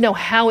don't need to know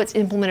how it's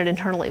implemented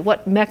internally,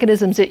 what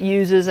mechanisms it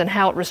uses and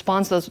how it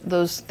responds to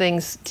those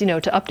things, to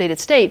update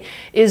its state,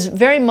 is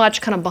very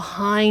much kind of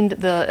behind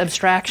the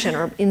abstraction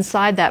or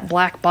inside that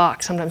black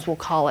box, sometimes we'll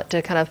call it,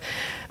 to kind of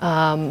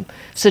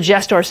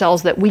suggest to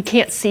ourselves that we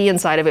can't see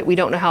inside of it, we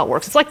don't know how it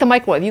works. It's like the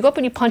microwave. You go up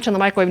and you punch on the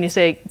microwave and you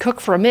say, cook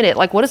for a minute.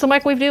 Like, what does the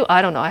microwave do?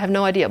 I don't know. I have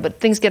no idea, but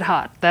things get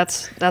hot.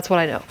 That's what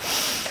I know.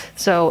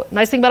 So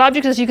nice thing about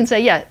objects is you can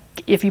say, yeah,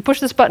 if you push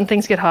this button,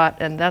 things get hot,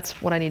 and that's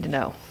what I need to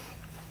know.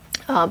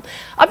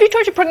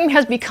 Object-oriented programming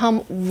has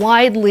become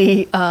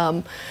widely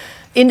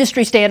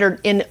industry standard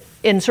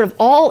in sort of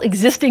all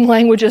existing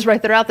languages,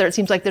 right, that are out there. It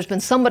seems like there's been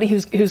somebody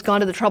who's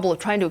gone to the trouble of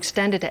trying to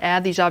extend it to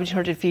add these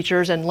object-oriented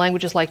features, and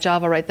languages like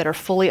Java, right, that are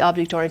fully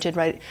object-oriented,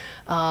 right,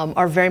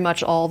 are very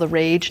much all the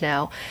rage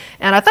now.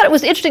 And I thought it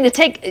was interesting to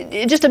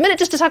take just a minute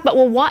just to talk about,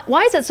 well,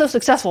 why is it so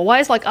successful? Why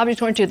is like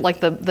object-oriented like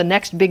the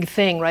next big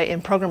thing, right,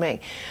 in programming?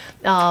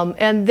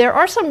 And there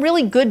are some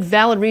really good,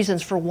 valid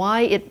reasons for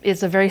why it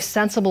is a very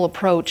sensible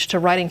approach to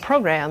writing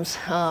programs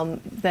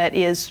that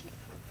is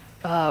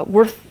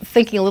worth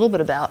thinking a little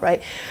bit about,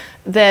 right?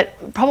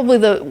 That probably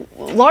the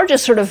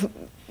largest sort of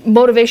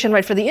motivation,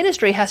 right, for the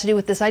industry has to do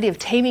with this idea of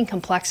taming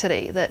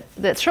complexity.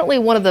 That's certainly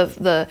one of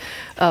the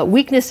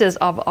weaknesses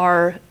of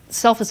our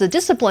itself as a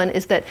discipline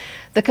is that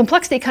the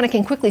complexity kind of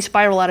can quickly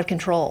spiral out of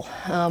control.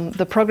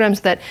 The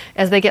programs that,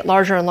 as they get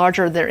larger and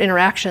larger, their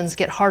interactions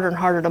get harder and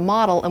harder to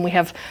model, and we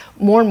have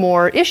more and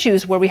more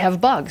issues where we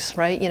have bugs,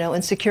 right?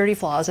 And security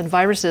flaws and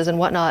viruses and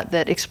whatnot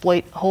that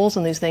exploit holes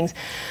in these things.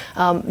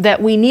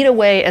 That we need a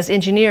way as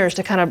engineers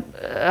to kind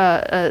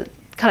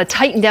of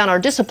tighten down our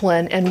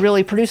discipline and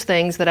really produce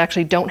things that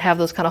actually don't have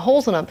those kind of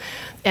holes in them.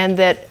 And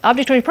that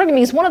object-oriented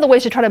programming is one of the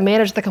ways to try to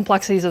manage the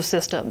complexities of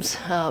systems.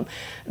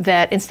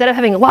 That instead of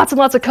having lots and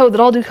lots of code that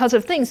all do tons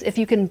of things, if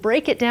you can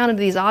break it down into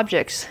these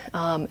objects,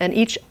 and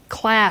each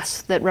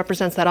class that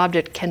represents that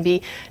object can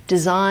be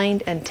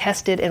designed and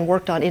tested and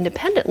worked on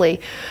independently,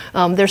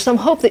 there's some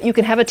hope that you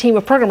can have a team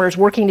of programmers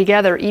working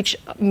together, each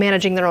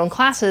managing their own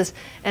classes,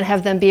 and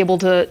have them be able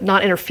to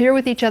not interfere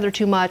with each other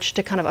too much,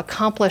 to kind of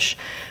accomplish,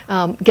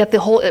 get the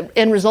whole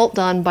end result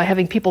done by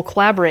having people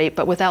collaborate,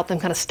 but without them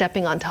kind of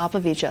stepping on top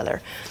of each other.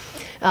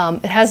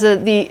 It has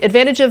the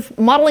advantage of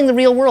modeling the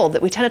real world,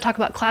 that we tend to talk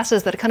about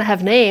classes that kind of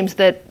have names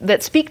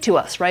that speak to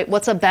us, right?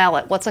 What's a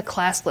ballot? What's a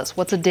class list?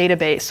 What's a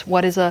database?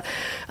 What is a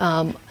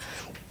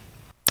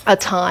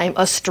time,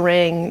 a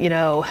string,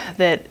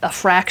 that a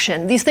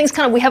fraction? These things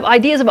we have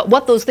ideas about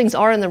what those things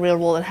are in the real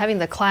world, and having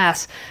the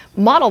class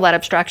model that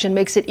abstraction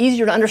makes it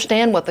easier to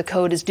understand what the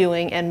code is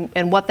doing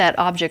and what that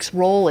object's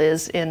role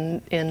is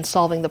in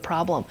solving the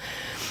problem.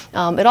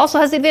 It also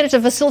has the advantage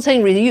of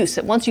facilitating reuse.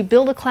 That once you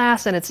build a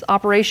class and its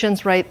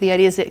operations, right, the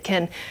idea is it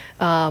can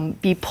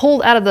be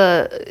pulled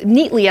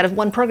neatly out of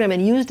one program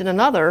and used in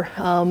another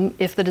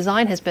if the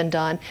design has been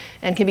done,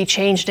 and can be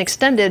changed and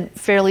extended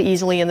fairly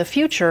easily in the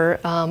future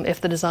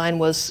if the design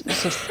was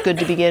good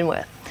to begin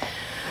with.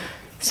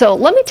 So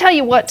let me tell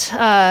you what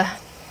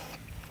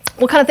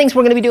kind of things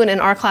we're going to be doing in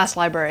our class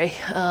library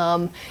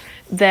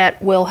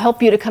that will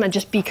help you to kind of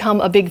just become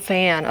a big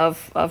fan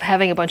of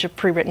having a bunch of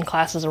pre-written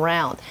classes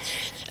around.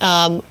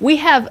 We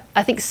have,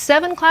 I think,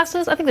 7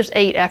 classes. I think there's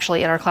 8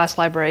 actually in our class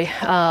library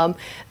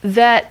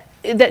that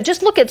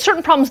just look at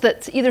certain problems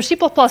that either C++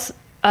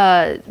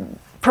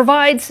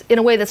 provides in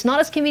a way that's not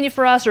as convenient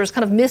for us, or is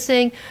kind of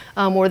missing,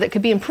 or that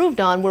could be improved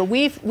on, where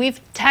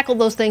we've tackled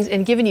those things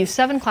and given you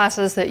 7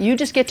 classes that you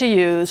just get to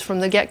use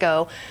from the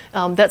get-go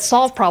that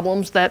solve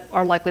problems that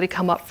are likely to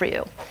come up for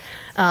you.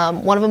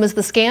 One of them is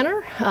the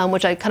scanner,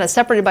 which I kind of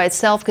separated by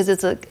itself because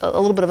it's a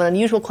little bit of an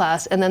unusual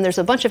class. And then there's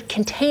a bunch of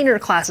container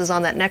classes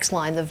on that next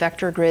line, the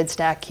vector, grid,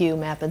 stack, queue,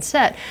 map, and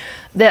set,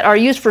 that are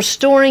used for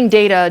storing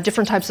data,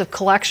 different types of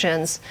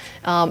collections,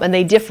 and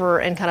they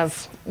differ in kind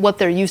of what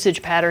their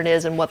usage pattern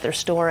is and what they're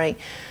storing,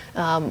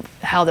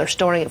 how they're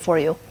storing it for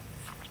you.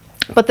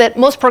 But that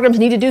most programs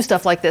need to do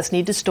stuff like this,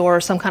 need to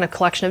store some kind of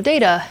collection of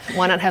data.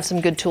 Why not have some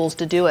good tools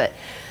to do it?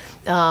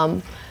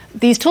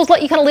 These tools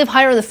let you kind of live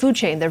higher in the food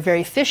chain. They're very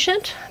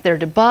efficient, they're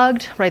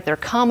debugged, right? They're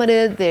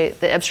commented,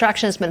 the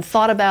abstraction has been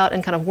thought about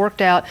and kind of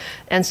worked out,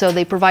 and so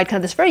they provide kind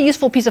of this very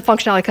useful piece of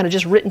functionality kind of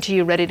just written to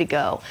you, ready to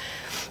go.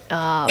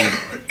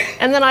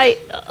 And then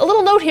a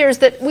little note here is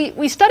that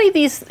we study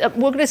these,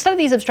 we're going to study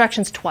these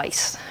abstractions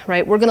twice,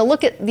 right? We're going to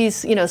look at these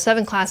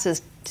 7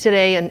 classes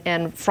today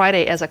and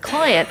Friday as a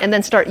client, and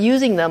then start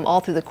using them all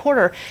through the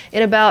quarter.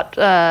 In about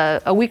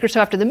a week or so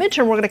after the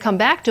midterm, we're going to come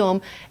back to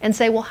them and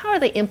say, well, how are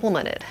they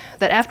implemented?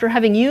 That after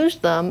having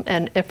used them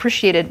and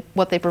appreciated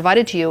what they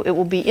provided to you, it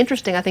will be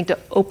interesting, I think, to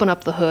open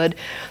up the hood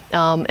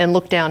and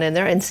look down in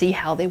there and see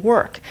how they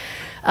work.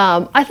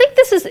 I think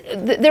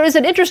there is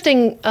an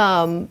interesting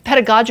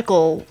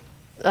pedagogical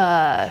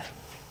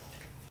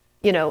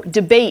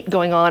debate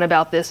going on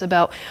about this,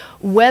 about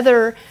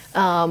whether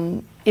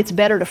it's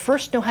better to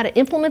first know how to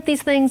implement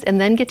these things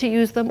and then get to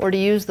use them, or to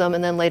use them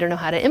and then later know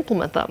how to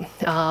implement them.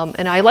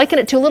 And I liken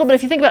it to a little bit,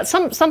 if you think about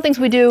some things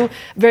we do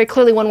very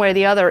clearly one way or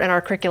the other in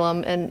our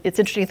curriculum, and it's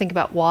interesting to think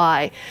about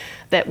why.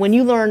 That when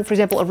you learn, for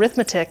example,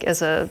 arithmetic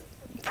as a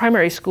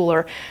primary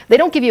schooler, they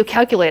don't give you a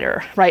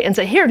calculator, right, and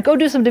say, here, go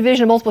do some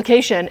division and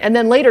multiplication, and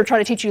then later try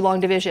to teach you long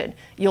division.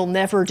 You'll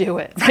never do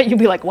it, right? You'll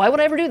be like, why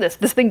would I ever do this?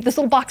 This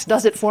little box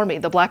does it for me,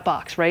 the black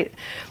box, right?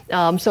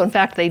 So in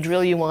fact, they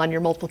drill you on your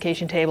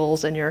multiplication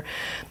tables and your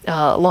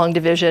long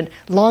division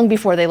long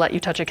before they let you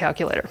touch a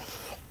calculator.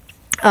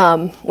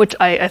 Which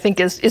I think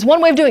is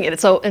one way of doing it.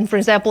 So, and for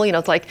example,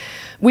 it's like,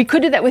 we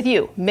could do that with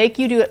you, make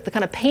you do it the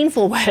kind of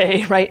painful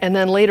way, right? And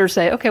then later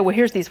say, okay, well,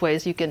 here's these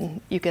ways you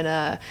can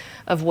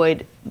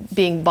avoid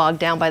being bogged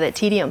down by that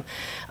tedium.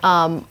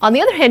 On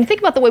the other hand,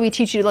 think about the way we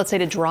teach you, let's say,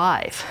 to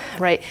drive,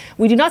 right?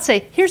 We do not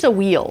say, here's a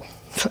wheel.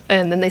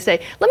 And then they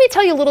say, let me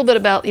tell you a little bit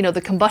about,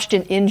 the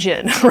combustion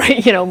engine,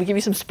 right? We give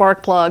you some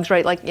spark plugs,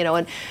 right? Like,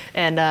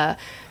 and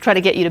try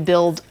to get you to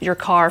build your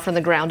car from the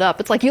ground up.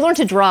 It's like you learn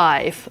to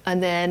drive,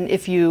 and then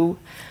if you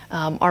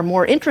are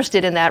more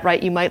interested in that,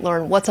 right, you might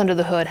learn what's under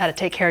the hood, how to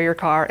take care of your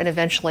car, and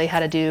eventually how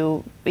to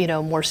do,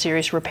 more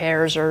serious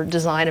repairs or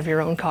design of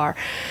your own car.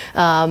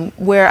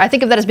 Where I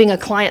think of that as being a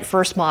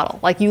client-first model.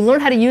 Like, you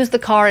learn how to use the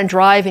car and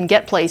drive and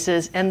get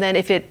places, and then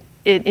if it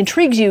it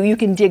intrigues you, you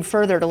can dig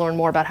further to learn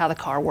more about how the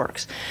car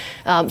works.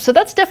 So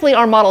that's definitely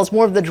our model. It's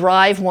more of the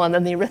drive one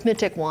than the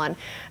arithmetic one.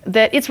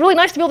 That it's really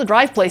nice to be able to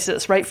drive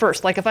places right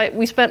first. Like if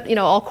we spent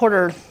all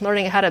quarter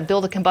learning how to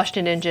build a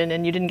combustion engine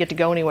and you didn't get to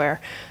go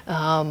anywhere,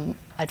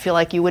 I'd feel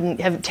like you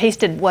wouldn't have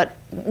tasted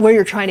where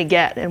you're trying to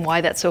get and why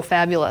that's so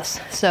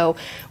fabulous. So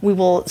we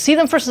will see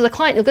them first as a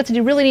client. You'll get to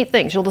do really neat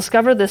things. You'll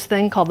discover this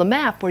thing called the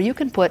map where you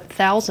can put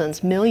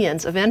thousands,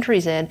 millions of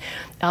entries in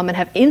and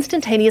have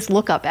instantaneous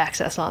lookup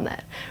access on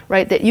that,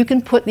 right? That you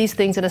can put these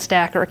things in a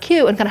stack or a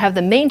queue and kind of have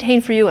them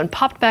maintained for you and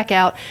popped back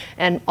out,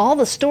 and all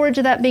the storage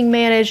of that being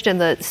managed and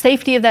the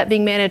safety of that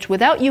being managed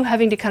without you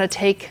having to kind of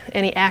take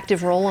any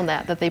active role in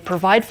that they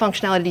provide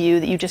functionality to you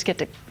that you just get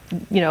to,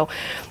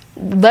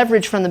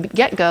 leverage from the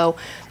get-go.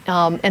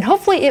 And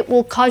hopefully it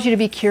will cause you to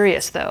be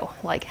curious, though.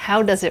 Like,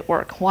 how does it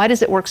work? Why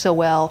does it work so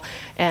well?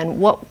 And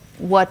what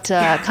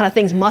kind of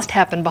things must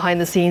happen behind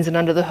the scenes and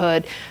under the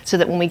hood, so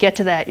that when we get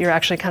to that, you're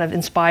actually kind of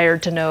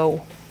inspired to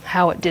know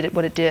how it did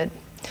what it did.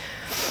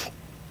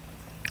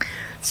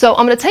 So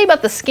I'm going to tell you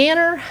about the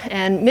scanner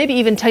and maybe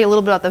even tell you a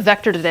little bit about the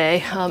vector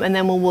today, and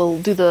then we'll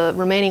do the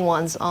remaining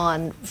ones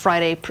on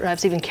Friday,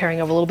 perhaps even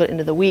carrying over a little bit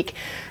into the week,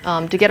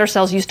 to get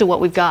ourselves used to what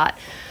we've got.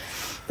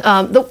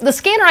 The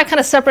scanner I kind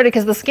of separated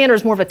because the scanner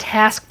is more of a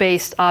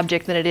task-based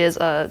object than it is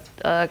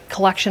a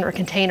collection or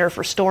container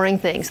for storing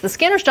things. The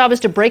scanner's job is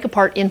to break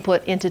apart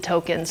input into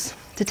tokens.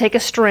 To take a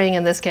string,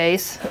 in this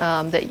case,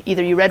 that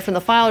either you read from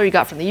the file or you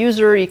got from the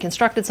user, or you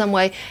constructed some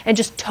way, and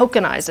just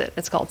tokenize it.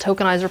 It's called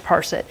tokenize or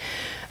parse it.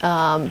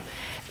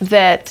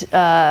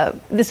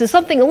 This is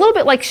something a little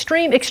bit like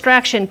stream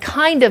extraction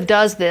kind of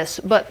does this,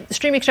 but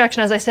stream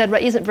extraction, as I said,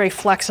 isn't very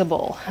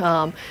flexible.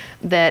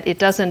 That it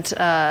doesn't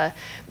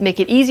make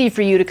it easy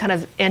for you to kind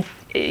of, and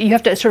you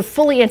have to sort of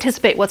fully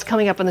anticipate what's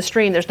coming up on the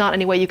stream. There's not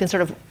any way you can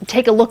sort of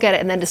take a look at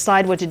it and then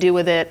decide what to do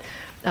with it,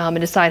 and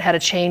decide how to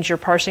change your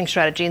parsing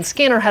strategy. And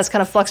Scanner has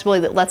kind of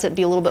flexibility that lets it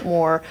be a little bit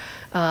more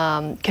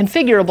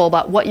configurable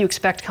about what you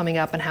expect coming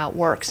up and how it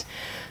works.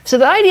 So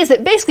the idea is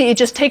that basically it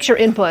just takes your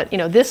input,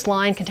 this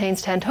line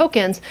contains 10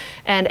 tokens,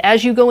 and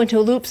as you go into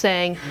a loop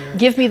saying,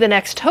 give me the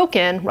next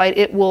token, right,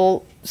 it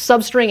will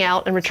substring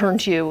out and return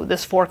to you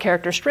this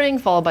 4-character string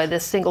followed by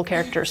this single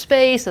character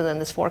space and then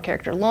this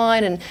 4-character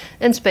line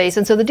and space.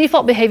 And so the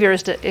default behavior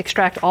is to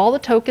extract all the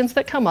tokens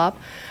that come up,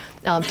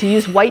 to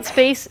use white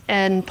space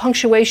and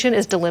punctuation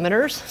as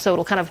delimiters, so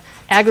it'll kind of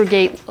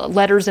aggregate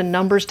letters and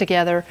numbers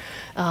together,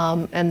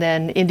 and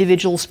then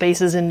individual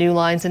spaces and new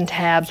lines and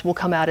tabs will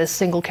come out as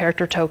single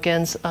character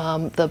tokens.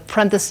 The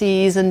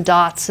parentheses and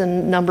dots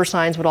and number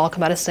signs would all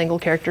come out as single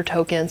character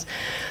tokens,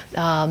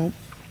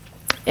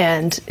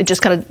 and it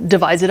just kind of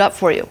divides it up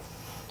for you.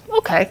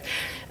 Okay.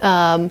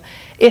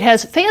 It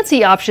has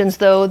fancy options,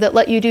 though, that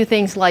let you do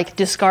things like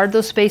discard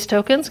those space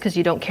tokens because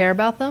you don't care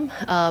about them,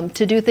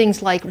 to do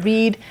things like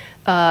read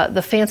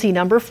the fancy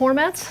number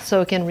formats. So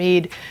it can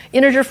read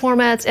integer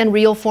formats and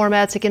real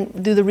formats. It can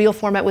do the real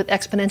format with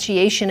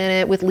exponentiation in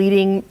it, with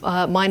leading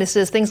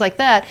minuses, things like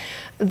that,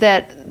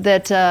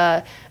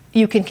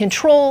 you can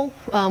control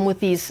with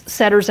these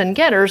setters and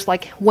getters,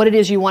 like what it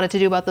is you want it to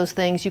do about those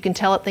things. You can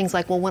tell it things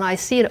like, well, when I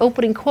see an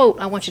opening quote,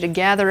 I want you to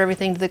gather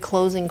everything to the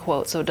closing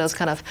quote. So it does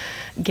kind of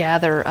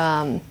gather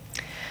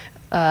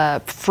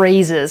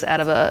phrases out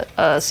of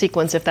a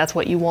sequence if that's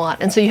what you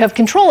want. And so you have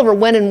control over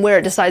when and where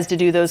it decides to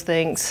do those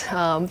things,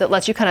 that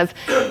lets you kind of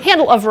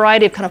handle a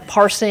variety of kind of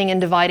parsing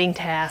and dividing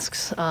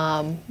tasks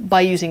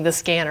by using the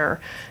scanner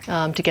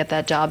to get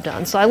that job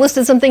done. So I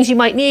listed some things you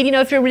might need.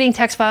 If you're reading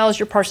text files,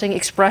 you're parsing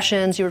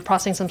expressions, you're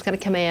parsing some kind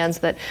of commands,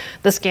 that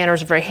the scanner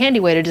is a very handy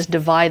way to just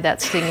divide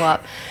that thing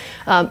up.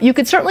 You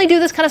could certainly do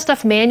this kind of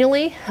stuff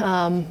manually.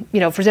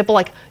 For example,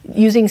 like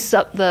using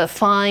the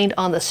find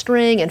on the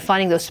string and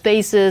finding those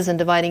spaces and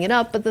dividing it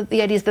up. But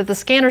the idea is that the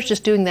scanner is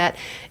just doing that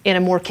in a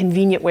more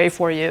convenient way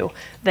for you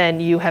than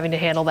you having to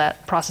handle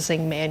that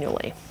processing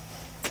manually.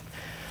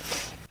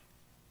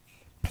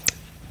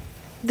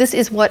 This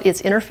is what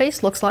its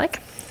interface looks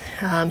like.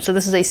 So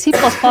this is a C++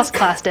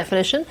 class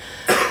definition.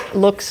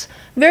 Looks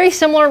very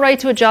similar, right,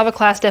 to a Java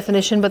class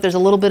definition, but there's a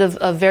little bit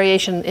of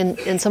variation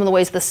in some of the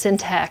ways the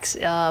syntax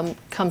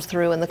comes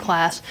through in the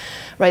class,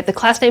 right? The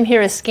class name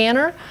here is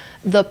scanner.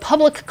 The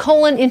public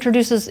colon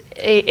introduces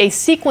a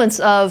sequence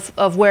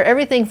of where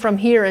everything from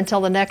here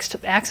until the next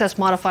access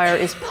modifier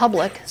is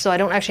public. So I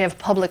don't actually have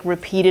public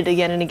repeated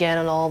again and again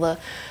on all the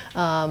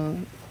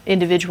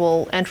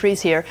individual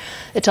entries here.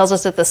 It tells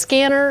us that the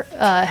scanner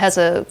has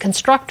a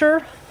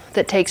constructor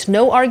that takes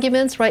no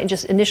arguments, right, and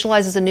just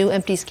initializes a new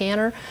empty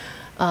scanner.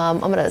 I'm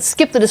going to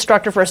skip the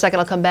destructor for a second.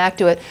 I'll come back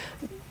to it.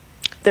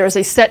 There is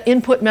a set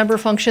input member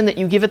function that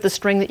you give it the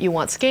string that you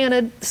want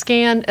scanned,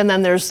 and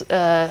then there's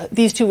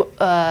these two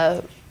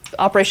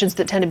operations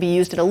that tend to be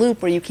used in a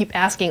loop where you keep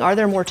asking, are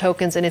there more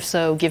tokens, and if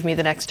so, give me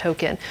the next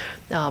token.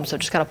 So it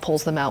just kind of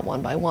pulls them out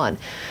one by one.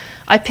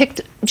 I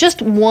picked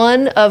just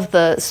one of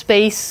the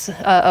space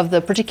of the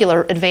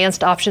particular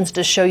advanced options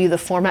to show you the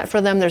format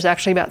for them. There's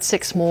actually about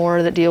 6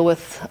 more that deal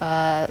with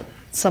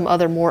some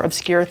other more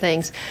obscure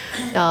things.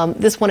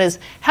 This one is,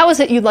 how is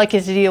it you'd like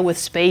it to deal with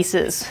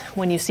spaces?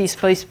 When you see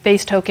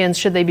space tokens,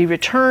 should they be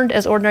returned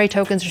as ordinary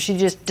tokens, or should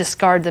you just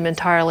discard them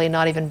entirely and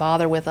not even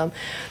bother with them?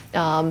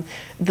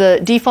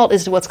 The default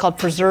is what's called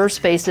preserve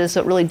spaces,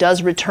 so it really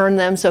does return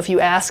them. So if you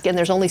ask and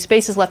there's only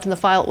spaces left in the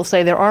file, it will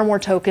say there are more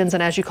tokens,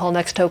 and as you call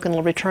next token, it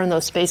will return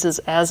those spaces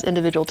as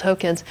individual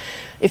tokens.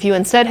 If you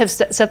instead have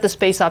set the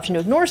space option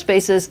to ignore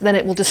spaces, then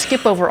it will just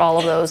skip over all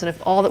of those, and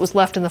if all that was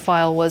left in the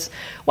file was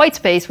white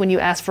space, when you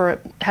ask for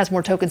it has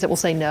more tokens, it will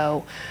say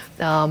no.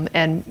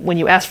 And when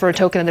you ask for a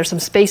token and there's some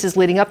spaces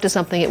leading up to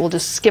something, it will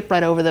just skip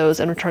right over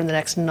those and return the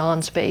next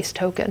non-space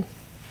token.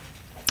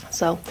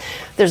 So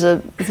there's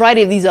a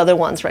variety of these other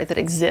ones, right, that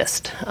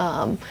exist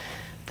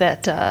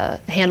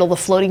that handle the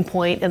floating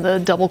point and the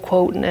double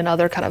quote and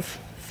other kind of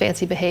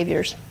fancy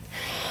behaviors.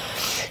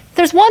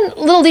 There's one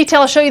little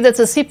detail I'll show you that's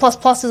a C++ism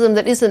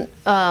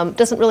that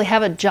doesn't really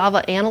have a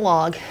Java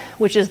analog,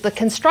 which is the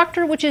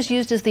constructor, which is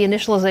used as the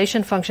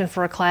initialization function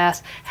for a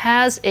class,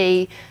 has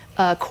a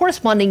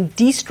corresponding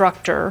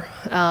destructor.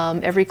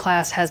 Every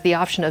class has the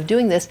option of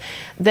doing this.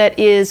 That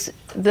is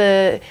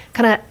the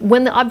kind of,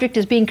 when the object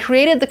is being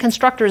created, the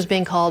constructor is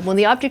being called. When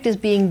the object is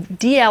being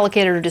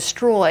deallocated or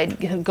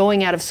destroyed,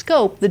 going out of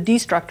scope, the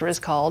destructor is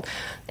called.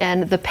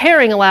 And the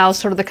pairing allows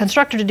sort of the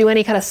constructor to do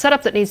any kind of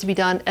setup that needs to be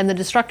done, and the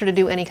destructor to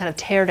do any kind of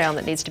teardown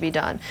that needs to be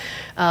done.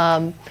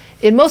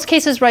 In most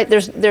cases, right,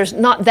 there's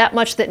not that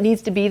much that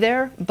needs to be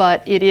there,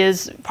 but it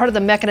is part of the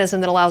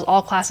mechanism that allows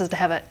all classes to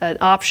have an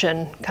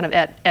option kind of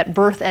at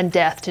birth and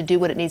death to do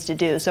what it needs to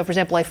do. So for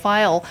example, a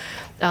file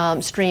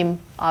stream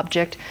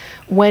object,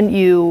 when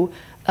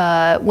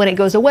it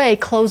goes away,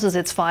 closes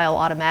its file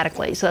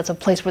automatically. So that's a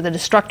place where the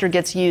destructor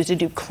gets used to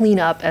do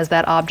cleanup as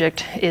that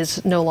object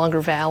is no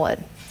longer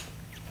valid.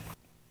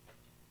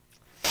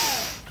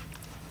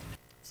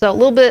 So a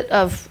little bit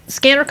of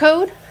scanner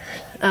code.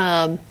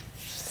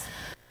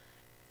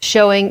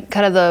 Showing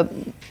kind of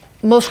the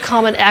most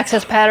common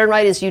access pattern,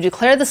 right, is you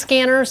declare the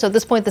scanner. So at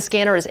this point, the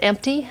scanner is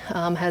empty,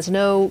 has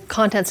no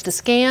contents to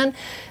scan.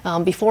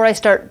 Before I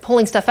start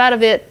pulling stuff out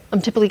of it,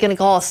 I'm typically going to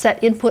call a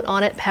set input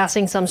on it,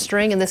 passing some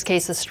string. In this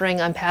case, the string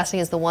I'm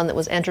passing is the one that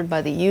was entered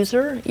by the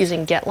user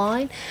using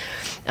getLine.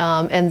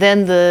 And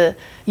then the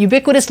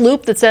ubiquitous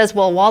loop that says,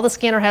 well, while the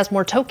scanner has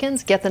more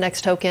tokens, get the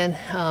next token.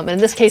 And in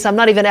this case, I'm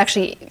not even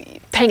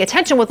actually paying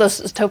attention what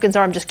those tokens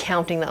are. I'm just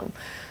counting them.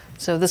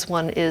 So this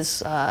one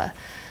is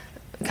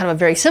kind of a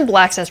very simple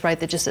access, right,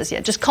 that just says, yeah,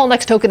 just call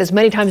next token as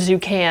many times as you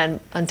can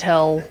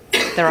until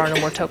there are no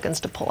more tokens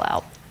to pull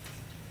out.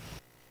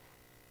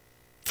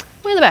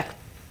 Way in the back.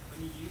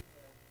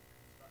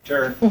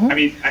 Sure. I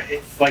mean,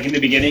 like in the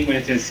beginning when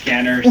it says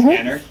scanner,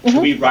 scanner,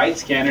 should we write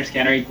scanner,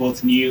 scanner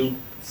equals new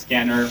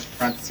scanner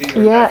parentheses?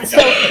 Yeah,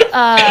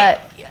 so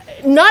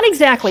not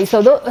exactly.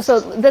 So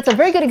that's a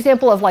very good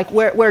example of like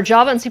where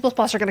Java and C++ are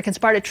going to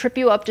conspire to trip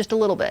you up just a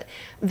little bit.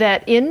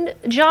 That in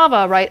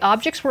Java, right,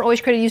 objects were always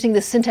created using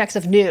the syntax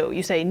of new.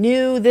 You say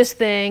new, this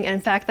thing, and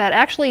in fact that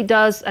actually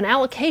does an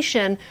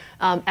allocation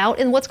out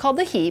in what's called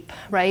the heap,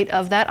 right,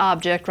 of that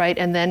object, right,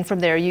 and then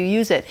from there you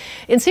use it.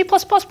 In C++,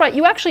 right,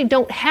 you actually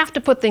don't have to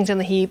put things in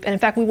the heap, and in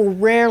fact we will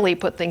rarely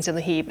put things in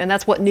the heap, and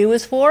that's what new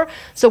is for.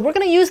 So we're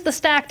going to use the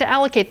stack to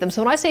allocate them.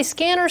 So when I say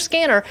scanner,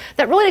 scanner,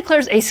 that really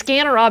declares a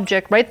scanner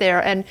object right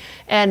there, and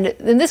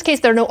in this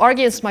case there are no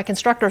arguments to my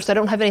constructor, so I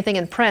don't have anything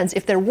in parens.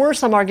 If there were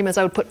some arguments,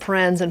 I would put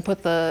parens and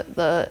put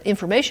the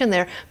information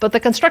there, but the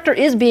constructor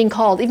is being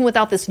called even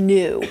without this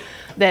new.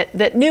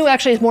 That new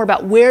actually is more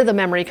about where the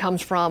memory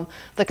comes from.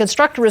 The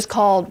constructor is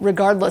called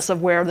regardless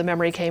of where the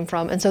memory came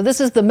from. And so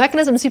this is the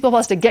mechanism in C++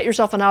 to get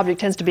yourself an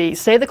object tends to be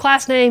say the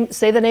class name,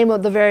 say the name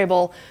of the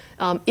variable.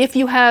 If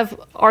you have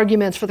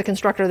arguments for the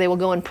constructor, they will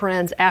go in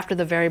parens after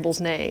the variable's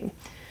name.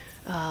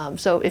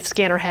 So if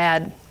scanner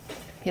had,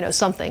 you know,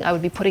 something, I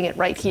would be putting it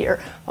right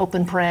here,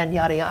 open paren,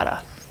 yada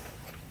yada.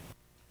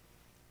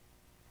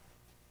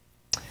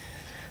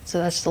 So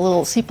that's just a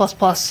little C++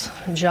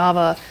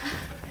 Java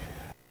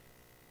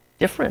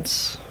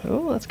difference.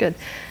 Oh, that's good.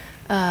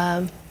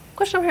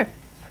 Question over here.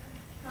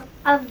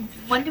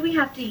 When do we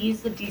have to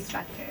use the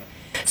destructor?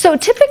 So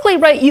typically,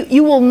 right,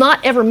 you will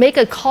not ever make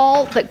a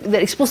call that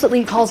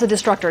explicitly calls a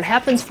destructor. It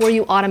happens for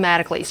you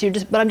automatically. So you're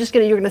going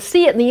to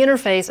see it in the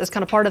interface as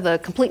kind of part of the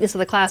completeness of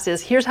the class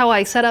is here's how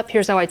I set up,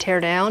 here's how I tear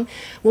down.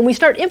 When we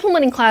start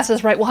implementing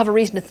classes, right, we'll have a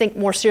reason to think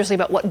more seriously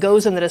about what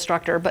goes in the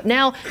destructor. But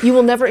now you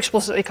will never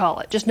explicitly call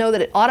it. Just know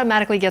that it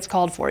automatically gets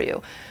called for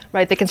you.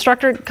 Right, the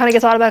constructor kind of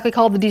gets automatically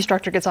called, the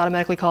destructor gets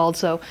automatically called.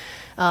 So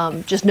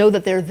just know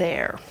that they're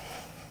there.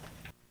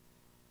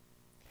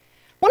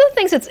 One of the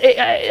things that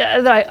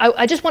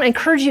I just want to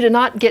encourage you to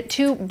not get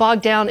too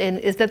bogged down in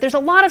is that there's a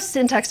lot of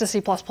syntax to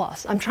C++.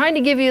 I'm trying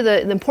to give you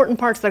the important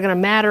parts that are going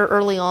to matter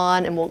early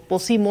on, and we'll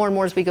see more and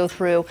more as we go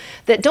through,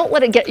 that don't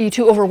let it get you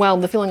too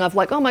overwhelmed, the feeling of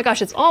like, oh my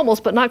gosh, it's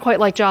almost but not quite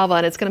like Java,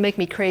 and it's going to make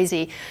me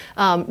crazy.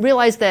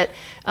 Realize that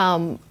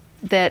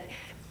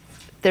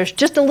There's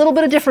just a little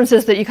bit of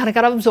differences that you kind of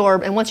got to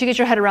absorb, and once you get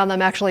your head around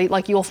them, actually,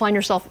 like, you'll find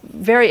yourself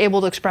very able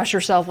to express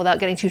yourself without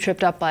getting too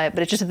tripped up by it.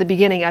 But it's just at the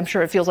beginning, I'm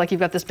sure it feels like you've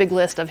got this big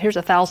list of here's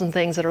 1,000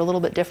 things that are a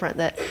little bit different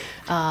that,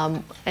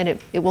 and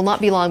it will not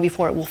be long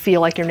before it will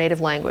feel like your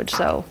native language.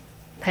 So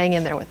hang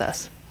in there with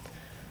us.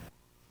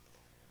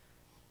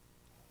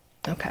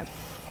 Okay.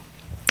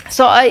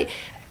 So I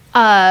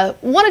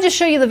want to just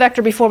show you the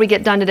vector before we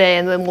get done today,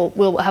 and then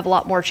we'll have a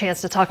lot more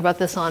chance to talk about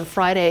this on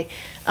Friday.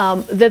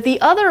 That the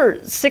other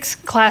 6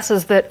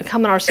 classes that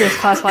come in our CS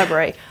class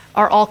library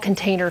are all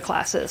container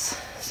classes.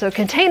 So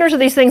containers are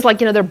these things like,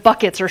 they're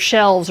buckets or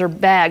shelves or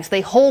bags.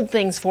 They hold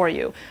things for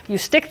you. You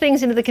stick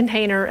things into the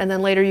container, and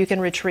then later you can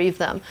retrieve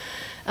them.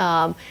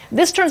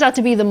 This turns out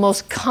to be the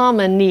most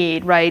common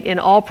need, right, in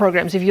all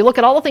programs. If you look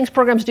at all the things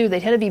programs do, they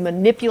tend to be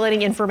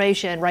manipulating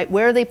information, right?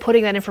 Where are they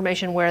putting that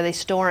information? Where are they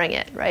storing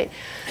it, right?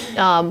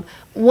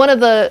 One of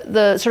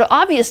the sort of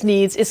obvious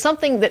needs is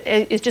something that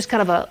is just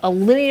kind of a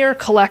linear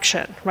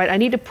collection, right? I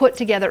need to put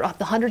together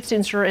the 100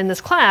 students who are in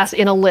this class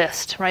in a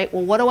list, right?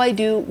 Well, what do I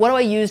do? What do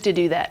I use to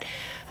do that?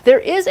 There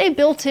is a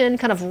built-in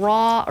kind of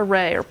raw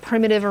array or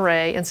primitive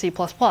array in C++.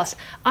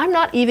 I'm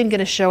not even going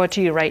to show it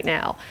to you right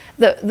now.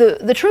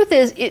 The truth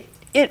is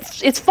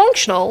it's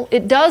functional.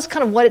 It does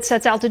kind of what it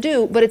sets out to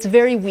do, but it's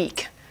very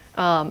weak.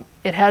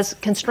 It has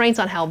constraints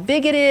on how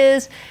big it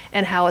is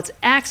and how its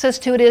access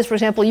to it is. For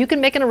example, you can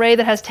make an array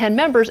that has 10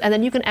 members, and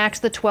then you can axe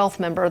the 12th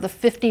member or the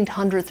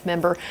 1500th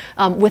member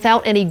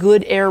without any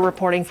good error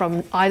reporting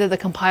from either the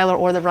compiler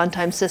or the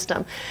runtime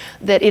system.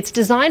 That it's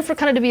designed for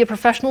kind of to be a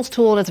professional's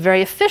tool, and it's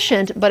very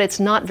efficient, but it's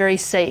not very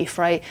safe,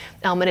 right?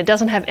 And it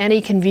doesn't have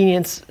any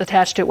convenience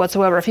attached to it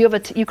whatsoever. If you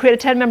have you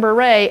create a 10-member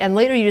array, and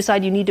later you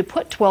decide you need to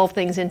put 12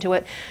 things into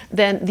it,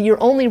 then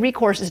your only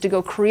recourse is to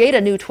go create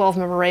a new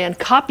 12-member array and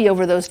copy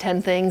over those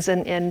 10 things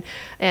and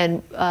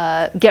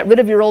get rid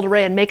of your old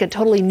array and make a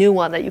totally new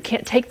one, that you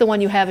can't take the one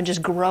you have and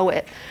just grow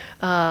it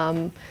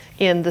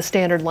in the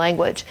standard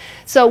language.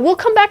 So we'll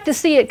come back to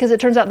see it, because it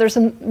turns out there's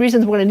some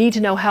reasons we're going to need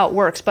to know how it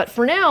works. But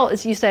for now,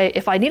 as you say,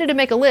 if I needed to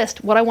make a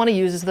list, what I want to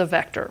use is the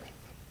vector.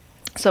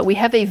 So we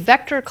have a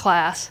vector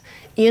class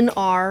in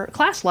our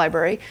class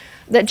library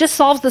that just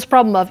solves this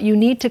problem of you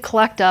need to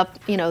collect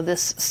up,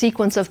 this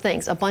sequence of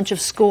things, a bunch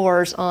of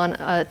scores on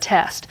a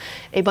test,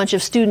 a bunch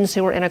of students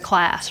who are in a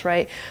class,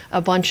 right? A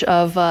bunch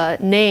of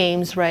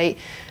names, right,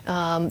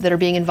 that are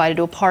being invited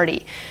to a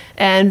party.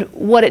 And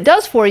what it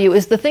does for you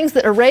is the things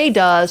that array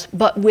does,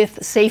 but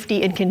with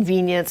safety and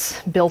convenience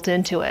built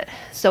into it.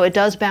 So it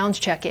does bounds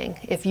checking.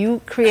 If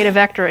you create a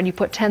vector and you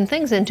put 10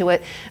 things into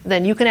it,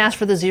 then you can ask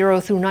for the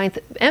 0 through 9th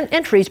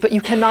entries, but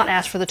you cannot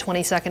ask for the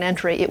 22nd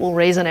entry. It will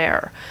raise an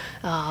error.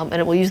 And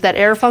it will use that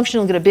error function.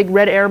 You'll get a big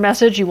red error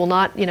message. You will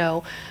not,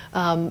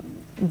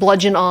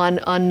 bludgeon on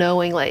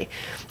unknowingly.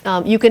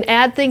 You can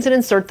add things and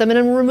insert them and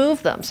then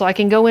remove them. So I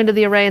can go into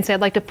the array and say I'd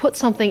like to put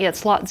something at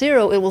slot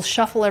 0. It will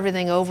shuffle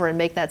everything over and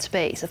make that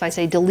space. If I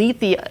say delete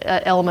the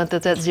element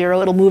that's at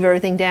 0, it'll move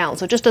everything down.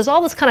 So it just does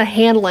all this kind of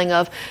handling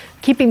of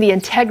keeping the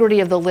integrity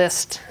of the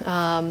list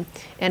and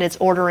its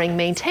ordering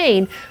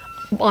maintained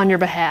on your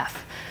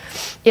behalf.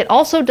 It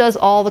also does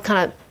all the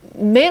kind of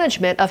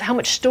management of how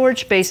much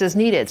storage space is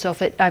needed. So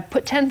if I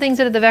put 10 things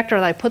into the vector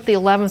and I put the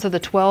 11th or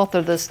the 12th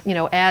or this,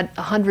 add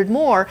 100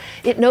 more,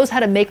 it knows how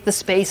to make the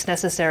space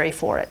necessary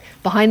for it.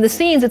 Behind the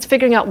scenes, it's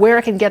figuring out where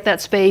it can get that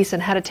space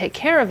and how to take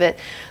care of it.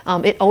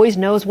 It always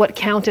knows what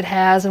count it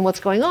has and what's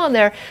going on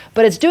there,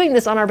 but it's doing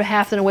this on our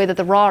behalf in a way that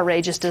the raw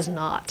array just does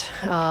not.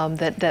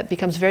 That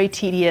becomes very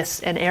tedious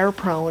and error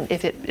prone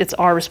if it's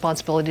our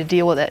responsibility to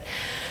deal with it.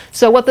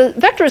 So what the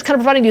vector is kind of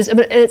providing you is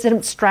it's an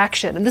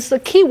abstraction. And this is a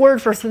key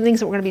word for some things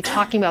that we're going to be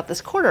talking about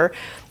this quarter,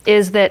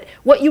 is that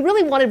what you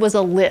really wanted was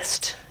a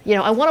list.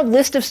 I want a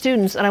list of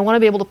students, and I want to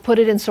be able to put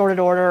it in sorted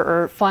order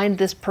or find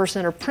this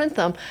person or print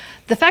them.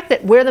 The fact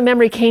that where the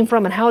memory came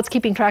from and how it's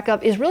keeping track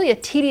of is really a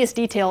tedious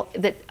detail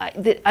that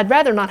I'd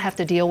rather not have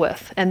to deal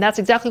with. And that's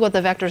exactly what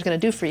the vector is going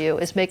to do for you,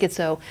 is make it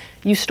so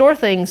you store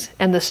things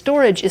and the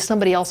storage is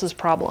somebody else's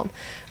problem.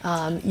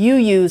 You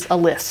use a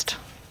list.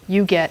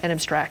 You get an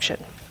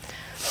abstraction.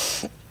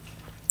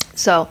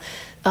 So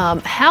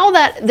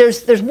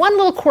there's one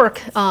little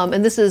quirk,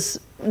 and this is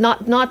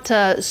not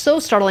so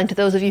startling to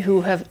those of you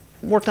who have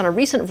worked on a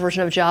recent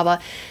version of Java,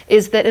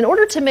 is that in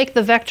order to make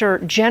the vector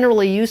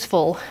generally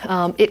useful,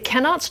 it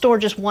cannot store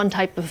just one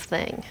type of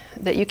thing.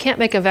 That you can't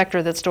make a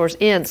vector that stores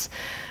ints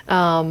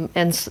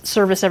and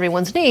service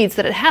everyone's needs,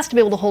 that it has to be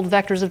able to hold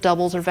vectors of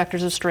doubles or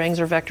vectors of strings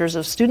or vectors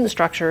of student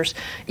structures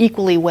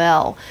equally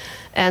well.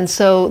 And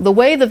so the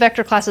way the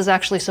vector class is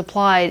actually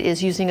supplied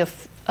is using a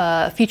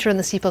feature in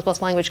the C++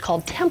 language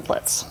called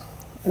templates,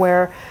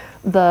 where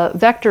the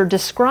vector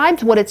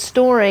describes what it's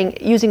storing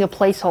using a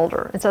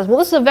placeholder. It says, well,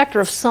 this is a vector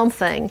of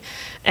something,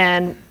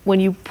 and when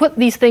you put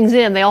these things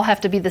in, they all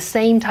have to be the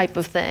same type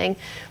of thing.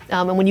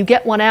 And when you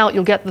get one out,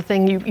 you'll get the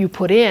thing you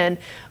put in.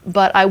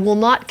 But I will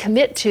not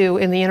commit to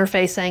in the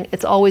interface saying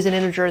it's always an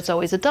integer, it's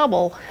always a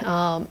double.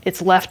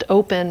 It's left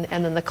open,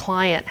 and then the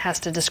client has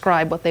to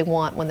describe what they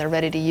want when they're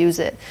ready to use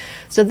it.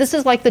 So this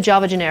is like the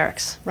Java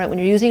generics, right? When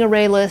you're using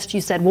array list,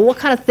 you said, well, what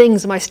kind of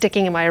things am I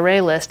sticking in my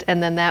array list?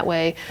 And then that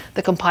way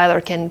the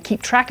compiler can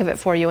keep track of it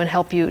for you and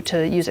help you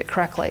to use it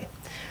correctly.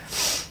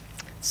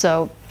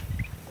 So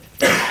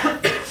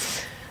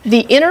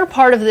the inner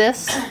part of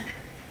this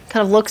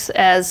kind of looks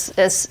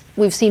as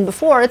we've seen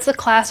before. It's a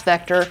class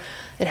vector.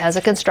 It has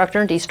a constructor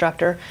and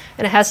destructor,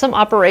 and it has some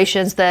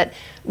operations that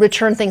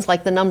return things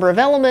like the number of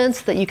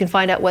elements, that you can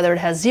find out whether it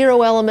has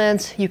 0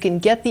 elements. You can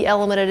get the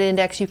element at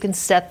index, you can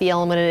set the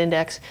element at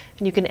index,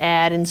 and you can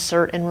add,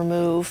 insert, and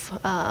remove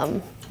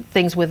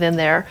things within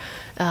there.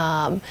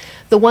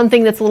 The one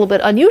thing that's a little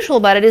bit unusual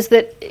about it is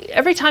that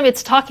every time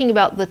it's talking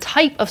about the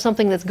type of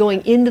something that's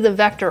going into the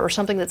vector or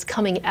something that's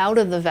coming out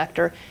of the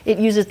vector, it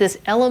uses this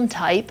elem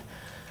type,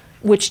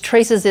 which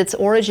traces its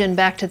origin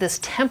back to this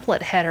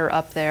template header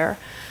up there.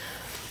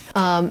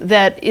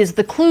 That is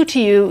the clue to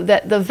you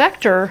that the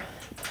vector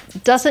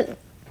doesn't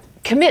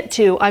commit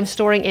to, I'm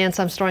storing ints,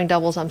 I'm storing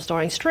doubles, I'm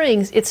storing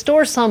strings. It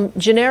stores some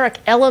generic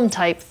elem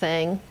type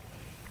thing,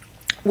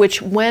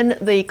 which when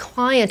the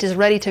client is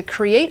ready to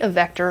create a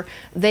vector,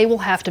 they will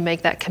have to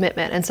make that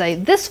commitment and say,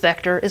 this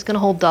vector is going to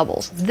hold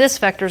doubles, this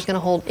vector is going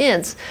to hold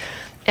ints.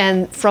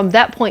 And from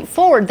that point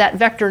forward, that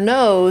vector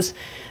knows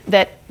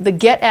that the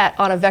get at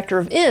on a vector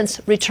of ints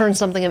returns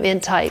something of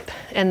int type,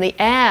 and the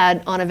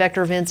add on a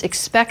vector of ints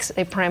expects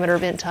a parameter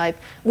of int type,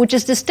 which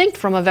is distinct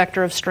from a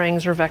vector of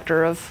strings or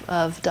vector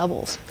of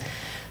doubles.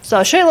 So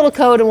I'll show you a little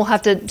code, and we'll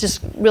have to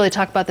just really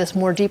talk about this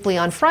more deeply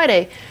on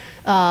Friday.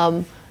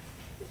 A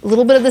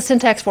little bit of the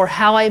syntax for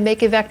how I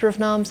make a vector of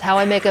nums, how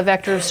I make a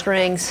vector of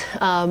strings,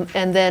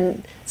 and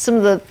then some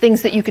of the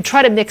things that you could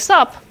try to mix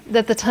up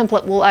that the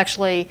template will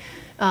actually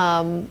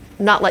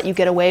not let you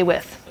get away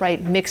with,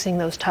 right, mixing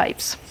those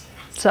types.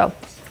 So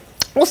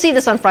we'll see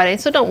this on Friday,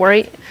 so don't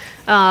worry.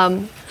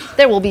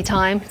 There will be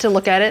time to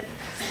look at it.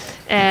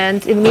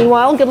 And in the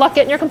meanwhile, good luck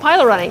getting your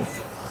compiler running.